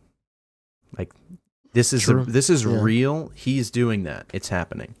 like, this is real. He's doing that. It's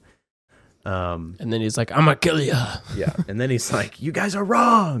happening. And then he's like, I'm gonna kill you. Yeah. And then he's like, you guys are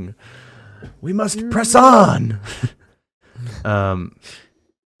wrong. We must press on.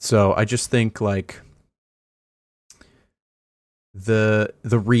 So I just think, like, the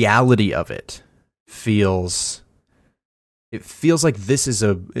reality of it feels like this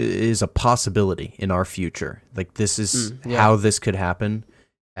is a possibility in our future. Like, this is how this could happen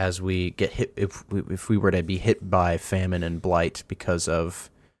as we get hit, if we were to be hit by famine and blight because of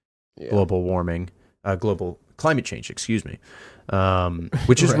global warming, global climate change, excuse me,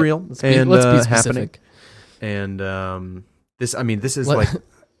 which is real let's and be happening. And this is like,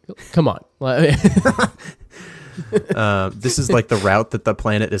 come on. This is like the route that the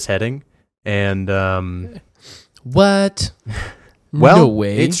planet is heading, and what? Well, no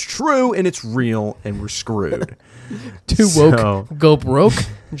way. It's true and it's real, and we're screwed. Too woke, go broke,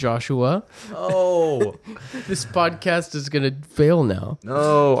 Joshua. Oh, this podcast is gonna fail now.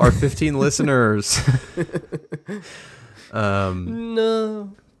 No, our 15 listeners.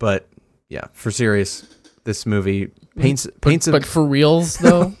 No, but yeah, for serious, this movie paints. But for reals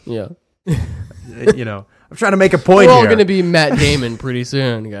though, yeah. You know, I'm trying to make a point. We're all here. gonna be Matt Damon pretty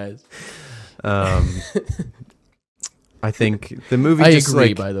soon, guys. I think the movie. I just agree.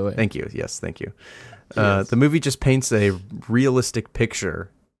 Like, by the way, thank you. Yes, thank you. The movie just paints a realistic picture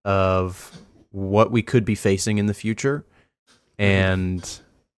of what we could be facing in the future, and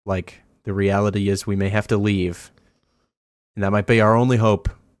like the reality is we may have to leave, and that might be our only hope,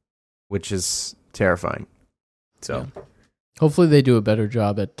 which is terrifying. So, hopefully they do a better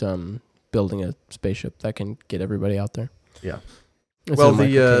job at building a spaceship that can get everybody out there. Yeah. Well,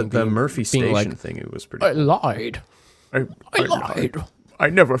 the Murphy Station thing, it was pretty. I lied. I lied. I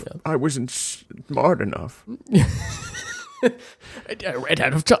never. I wasn't smart enough. I ran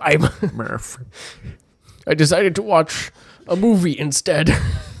out of time. Murph. I decided to watch a movie instead.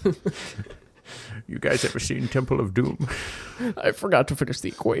 You guys ever seen Temple of Doom? I forgot to finish the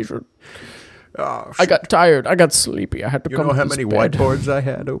equation. Oh, I got tired. I got sleepy. I had to come. You know how many whiteboards I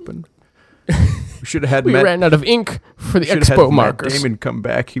had open? We should have had. We ran out of ink for the expo markers. Matt Damon come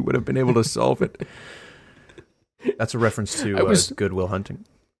back, he would have been able to solve it. That's a reference to Good Will Hunting.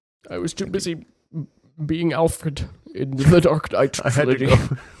 I was too busy being Alfred in the Dark Knight trilogy.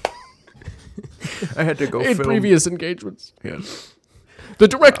 I had to go in film. Previous engagements. Yes. The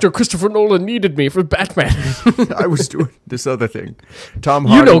director, Christopher Nolan, needed me for Batman. I was doing this other thing. Tom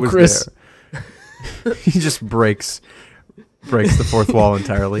Hardy was Chris. There. He just breaks the fourth wall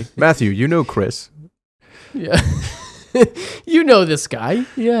entirely. Matthew, you know Chris. Yeah. You know this guy.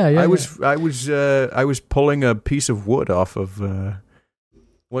 Yeah. I was pulling a piece of wood off of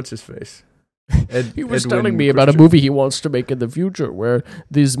what's his face? He was telling me about a movie he wants to make in the future where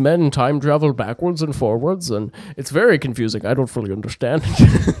these men time travel backwards and forwards, and it's very confusing. I don't fully understand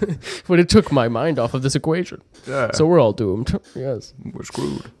it. But it took my mind off of this equation. Yeah. So we're all doomed. Yes. We're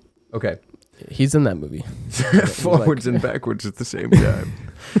screwed. Okay. He's in that movie. Forwards and backwards at the same time.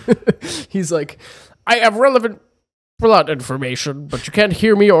 He's like, I have relevant plot information, but you can't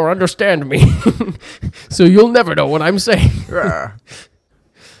hear me or understand me. So you'll never know what I'm saying.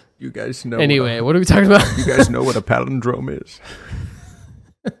 You guys know. Anyway, what are we talking about? You guys know what a palindrome is?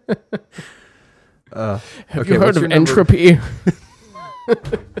 Have you heard of entropy?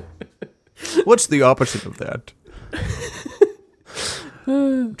 What's the opposite of that?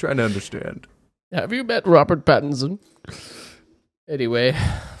 I'm trying to understand. Have you met Robert Pattinson? Anyway,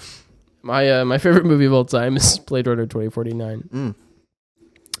 my favorite movie of all time is Blade Runner 2049.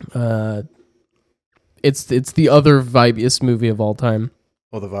 It's the other vibiest movie of all time.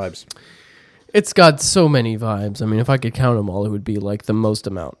 Oh, the vibes. It's got so many vibes. I mean, if I could count them all, it would be like the most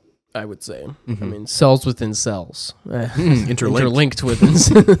amount, I would say. I mean, cells within cells. Interlinked within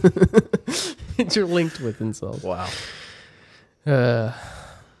interlinked within cells. Wow. Anyway.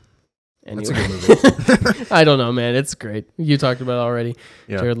 That's a good movie. I don't know, man. It's great. You talked about it already.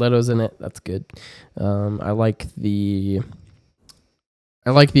 Yeah. Jared Leto's in it. That's good. I like the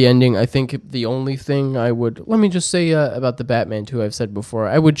ending. I think the only thing let me just say about the Batman 2, I've said before,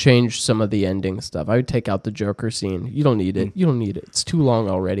 I would change some of the ending stuff. I would take out the Joker scene. You don't need it. You don't need it. It's too long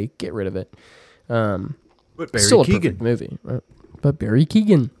already. Get rid of it. But Barry still Keoghan. A perfect movie. Right? But Barry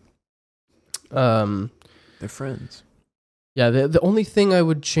Keoghan. They're friends. Yeah, the only thing I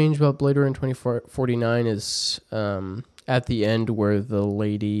would change about Blade Runner 2049 is at the end where the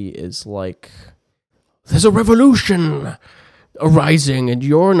lady is like, there's a revolution arising and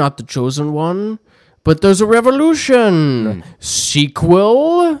you're not the chosen one, but there's a revolution.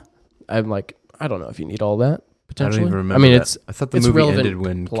 Sequel? I'm like, I don't know if you need all that, potentially. I don't even remember that. I thought the movie relevant ended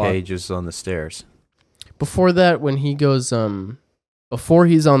when Cage is on the stairs. Before that, when he goes, before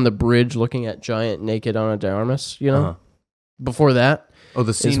he's on the bridge looking at giant naked Ana de Armas, you know? Before that. Oh,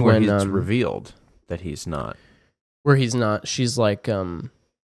 the scene where it's revealed that he's not. Where he's not. She's like, you're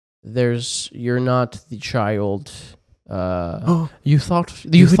not the child. You thought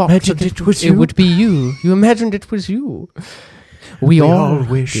it would be you. You imagined it was you. We all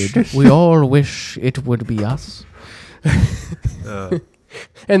wish it would be us.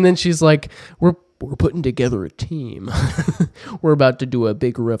 And then she's like, we're putting together a team. We're about to do a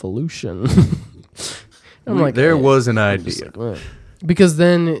big revolution. I'm like, there was an idea. Like, because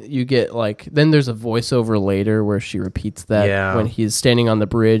then you get then there's a voiceover later where she repeats that when he's standing on the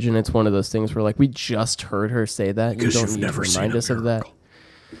bridge, and it's one of those things where we just heard her say that. Because you don't need to remind us of that.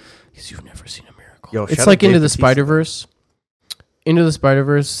 Because you've never seen a miracle. Yo, it's like Into the Spider-Verse. Into the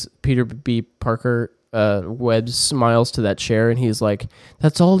Spider-Verse, Peter B. Parker Webb smiles to that chair, and he's like,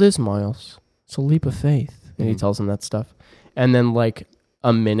 that's all it is, Miles. It's a leap of faith. And he tells him that stuff. And then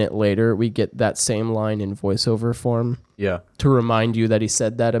a minute later, we get that same line in voiceover form. Yeah. To remind you that he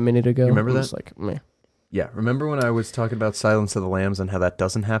said that a minute ago. You remember that? Meh. Yeah. Remember when I was talking about Silence of the Lambs and how that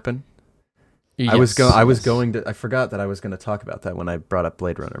doesn't happen? Yes, I forgot that I was going to talk about that when I brought up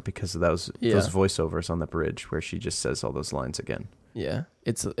Blade Runner because of those voiceovers on the bridge where she just says all those lines again. Yeah.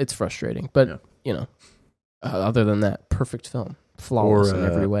 It's frustrating. But, other than that, perfect film. Flawless in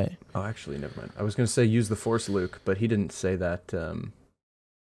every way. Oh, actually, never mind. I was going to say use the Force, Luke, but he didn't say that.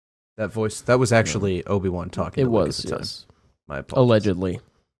 That voice, that was actually Obi-Wan talking. It was, at the time. Yes. My apologies. Allegedly.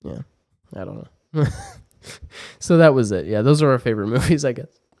 Yeah. I don't know. So that was it. Yeah, those are our favorite movies, I guess.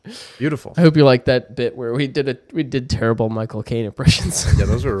 Beautiful. I hope you like that bit where we did terrible Michael Caine impressions. Yeah,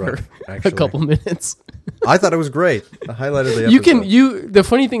 those were rough, actually. A couple minutes. I thought it was great. The highlight of the episode. The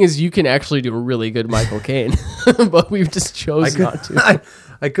funny thing is you can actually do a really good Michael Caine, but we've just chose not to.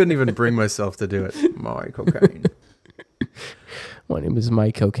 I couldn't even bring myself to do it. Michael Caine. My name is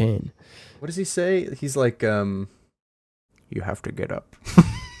Mike Cocaine. What does he say? He's like, you have to get up.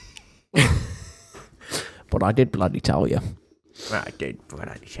 But I did bloody tell you. I did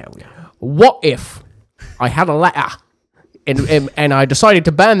bloody tell you. What if I had a letter and I decided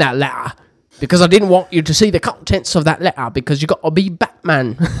to burn that letter because I didn't want you to see the contents of that letter because you got to be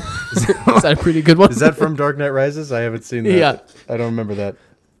Batman? Is that a pretty good one? Is that from Dark Knight Rises? I haven't seen that. Yeah. I don't remember that.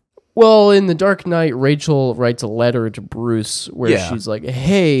 Well, in The Dark Knight, Rachel writes a letter to Bruce where she's like,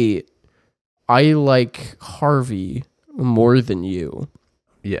 hey, I like Harvey more than you.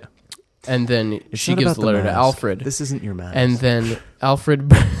 Yeah. And then she gives the letter to Alfred. This isn't your mask. And then Alfred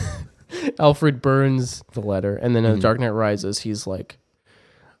burns the letter. And then in The Dark Knight Rises, he's like,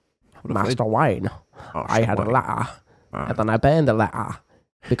 Master Wayne, I had a letter. And then I burned the letter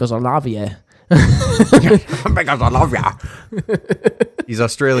because I love you. Because I love you. He's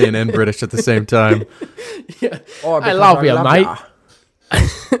Australian and British at the same time. Yeah. I love you, mate.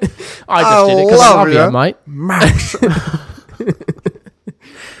 I just did it because I love you, mate. Max.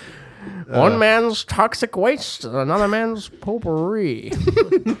 One man's toxic waste, another man's potpourri.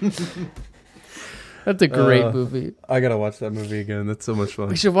 That's a great movie. I gotta watch that movie again. That's so much fun.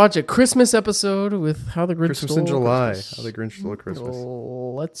 We should watch a Christmas episode with How the Grinch Christmas Stole in July. Christmas. How the Grinch Stole Christmas.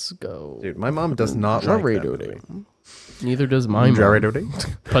 Let's go. Dude, my mom does not like that movie. Neither does my mom.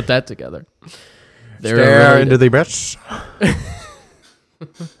 Put that together. Stare into the abyss.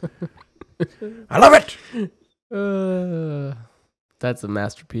 I love it. That's a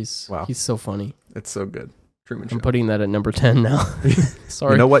masterpiece. Wow. He's so funny. It's so good. Truman Show. I'm putting that at number 10 now.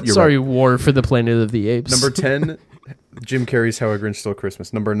 Sorry. You know what? You're Sorry, right. War for the Planet of the Apes. Number 10, Jim Carrey's How I Grinch Stole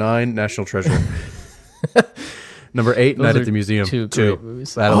Christmas. Number 9, National Treasure. Number 8, Those Night are at the Museum. two 2, great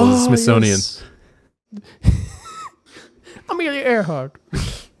movies. Battle of the Smithsonian. Yes. Amelia Earhart.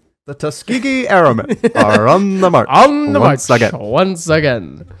 The Tuskegee Airmen are on the march. On the once march. again. Once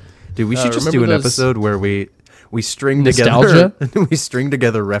again. Dude, we should just remember do an those- episode where we string Nostalgia? together we string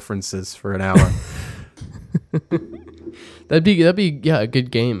together references for an hour. That'd be a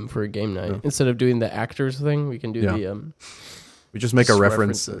good game for a game night. Yeah. Instead of doing the actors thing, we can do the We just make a Just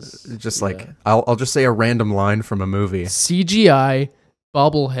reference, references. just like Yeah. I'll just say a random line from a movie. CGI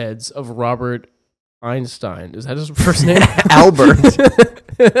bobbleheads of Robert Einstein. Is that his first name? Albert.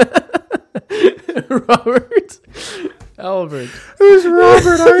 Robert. Albert. Who's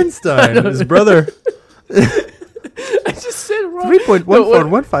Robert Einstein? His brother. I just said Robert.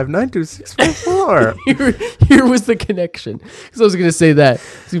 3.14126654. Here was the connection. Because I was going to say that.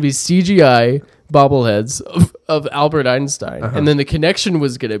 It's going to be CGI bobbleheads of Albert Einstein. And then the connection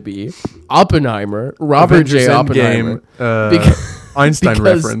was going to be Oppenheimer, Robert J. Oppenheimer. Einstein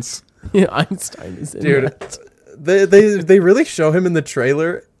because- reference. Yeah, Einstein is in Dude, that. they really show him in the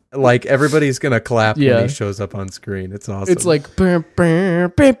trailer. Like everybody's gonna clap Yeah. when he shows up on screen. It's awesome. It's like bam,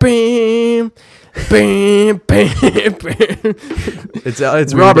 bam, bam, bam, bam, bam, bam. it's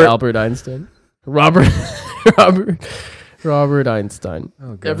Weird Robert. Albert Einstein. Robert Einstein.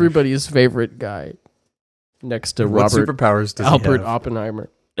 Oh, gosh. Everybody's favorite guy. Next to What Robert superpowers does Albert he have?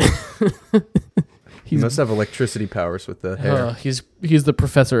 Oppenheimer. He must have electricity powers with the hair. He's the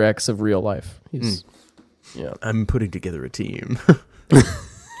Professor X of real life. He's yeah. I'm putting together a team.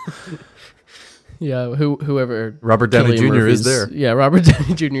 Yeah, whoever Robert Downey Cillian Jr. is Murphy's- there. Yeah, Robert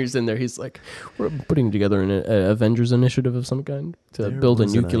Downey Jr. is in there. He's like, we're putting together an Avengers initiative of some kind to There build a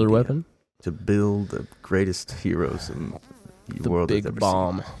was an nuclear idea. weapon. To build the greatest heroes in the The world has big ever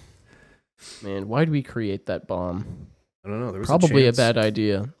bomb. Man, why did we create that bomb? seen. I don't know. There was Probably a chance. bad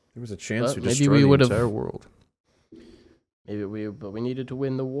idea. There was a chance But to maybe destroy we the would've- entire world. But we needed to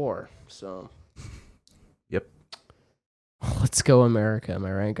win the war. So. Yep. Let's go, America. Am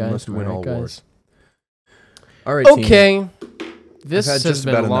I right, guys? We must Am I win right, all guys? wars. All right. team. Okay. This I've had has just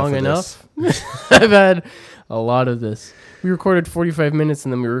been about long enough enough. I've had a lot of this. We recorded 45 minutes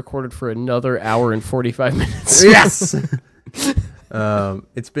and then we recorded for another hour and 45 minutes. Yes.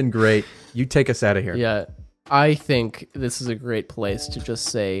 It's been great. You take us out of here. Yeah. I think this is a great place to just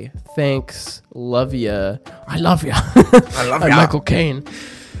say thanks, love ya. I love ya. I love I'm ya. Michael Caine.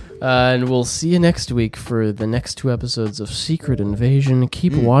 And we'll see you next week for the next 2 episodes of Secret Invasion.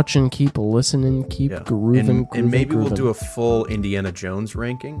 Keep watching, keep listening, keep Yeah. grooving, and maybe we'll grooving. do a full Indiana Jones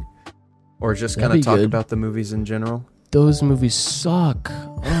ranking, or just That'd kind of be talk good. about the movies in general. Those movies suck.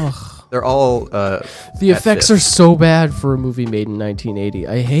 Ugh. They're all. The At effects this. are so bad for a movie made in 1980.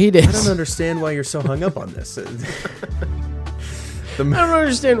 I hate it. I don't understand why you're so hung up on this. I don't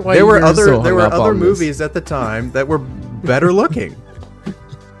understand why there were you're other so there hung were up other on this. movies at the time that were better looking.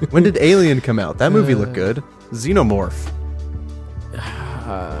 When did Alien come out? That movie looked good. Xenomorph.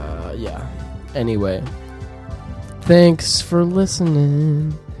 Yeah. Anyway. Thanks for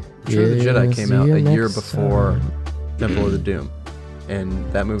listening. Return of the Jedi Yeah, came see out you a year next before time. Temple of the Doom,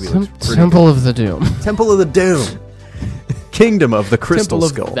 and that movie looks pretty. Temple of the Doom. good. Temple of the Doom. Kingdom of the Crystal Temple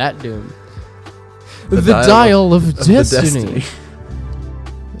Skull. of that Doom. The The, Dial of, the Destiny.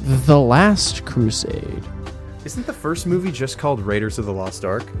 The Last Crusade. Isn't the first movie just called Raiders of the Lost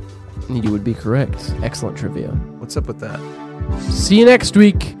Ark? You would be correct. Excellent trivia. What's up with that? See you next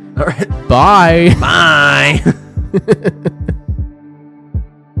week. All right. Bye. Bye.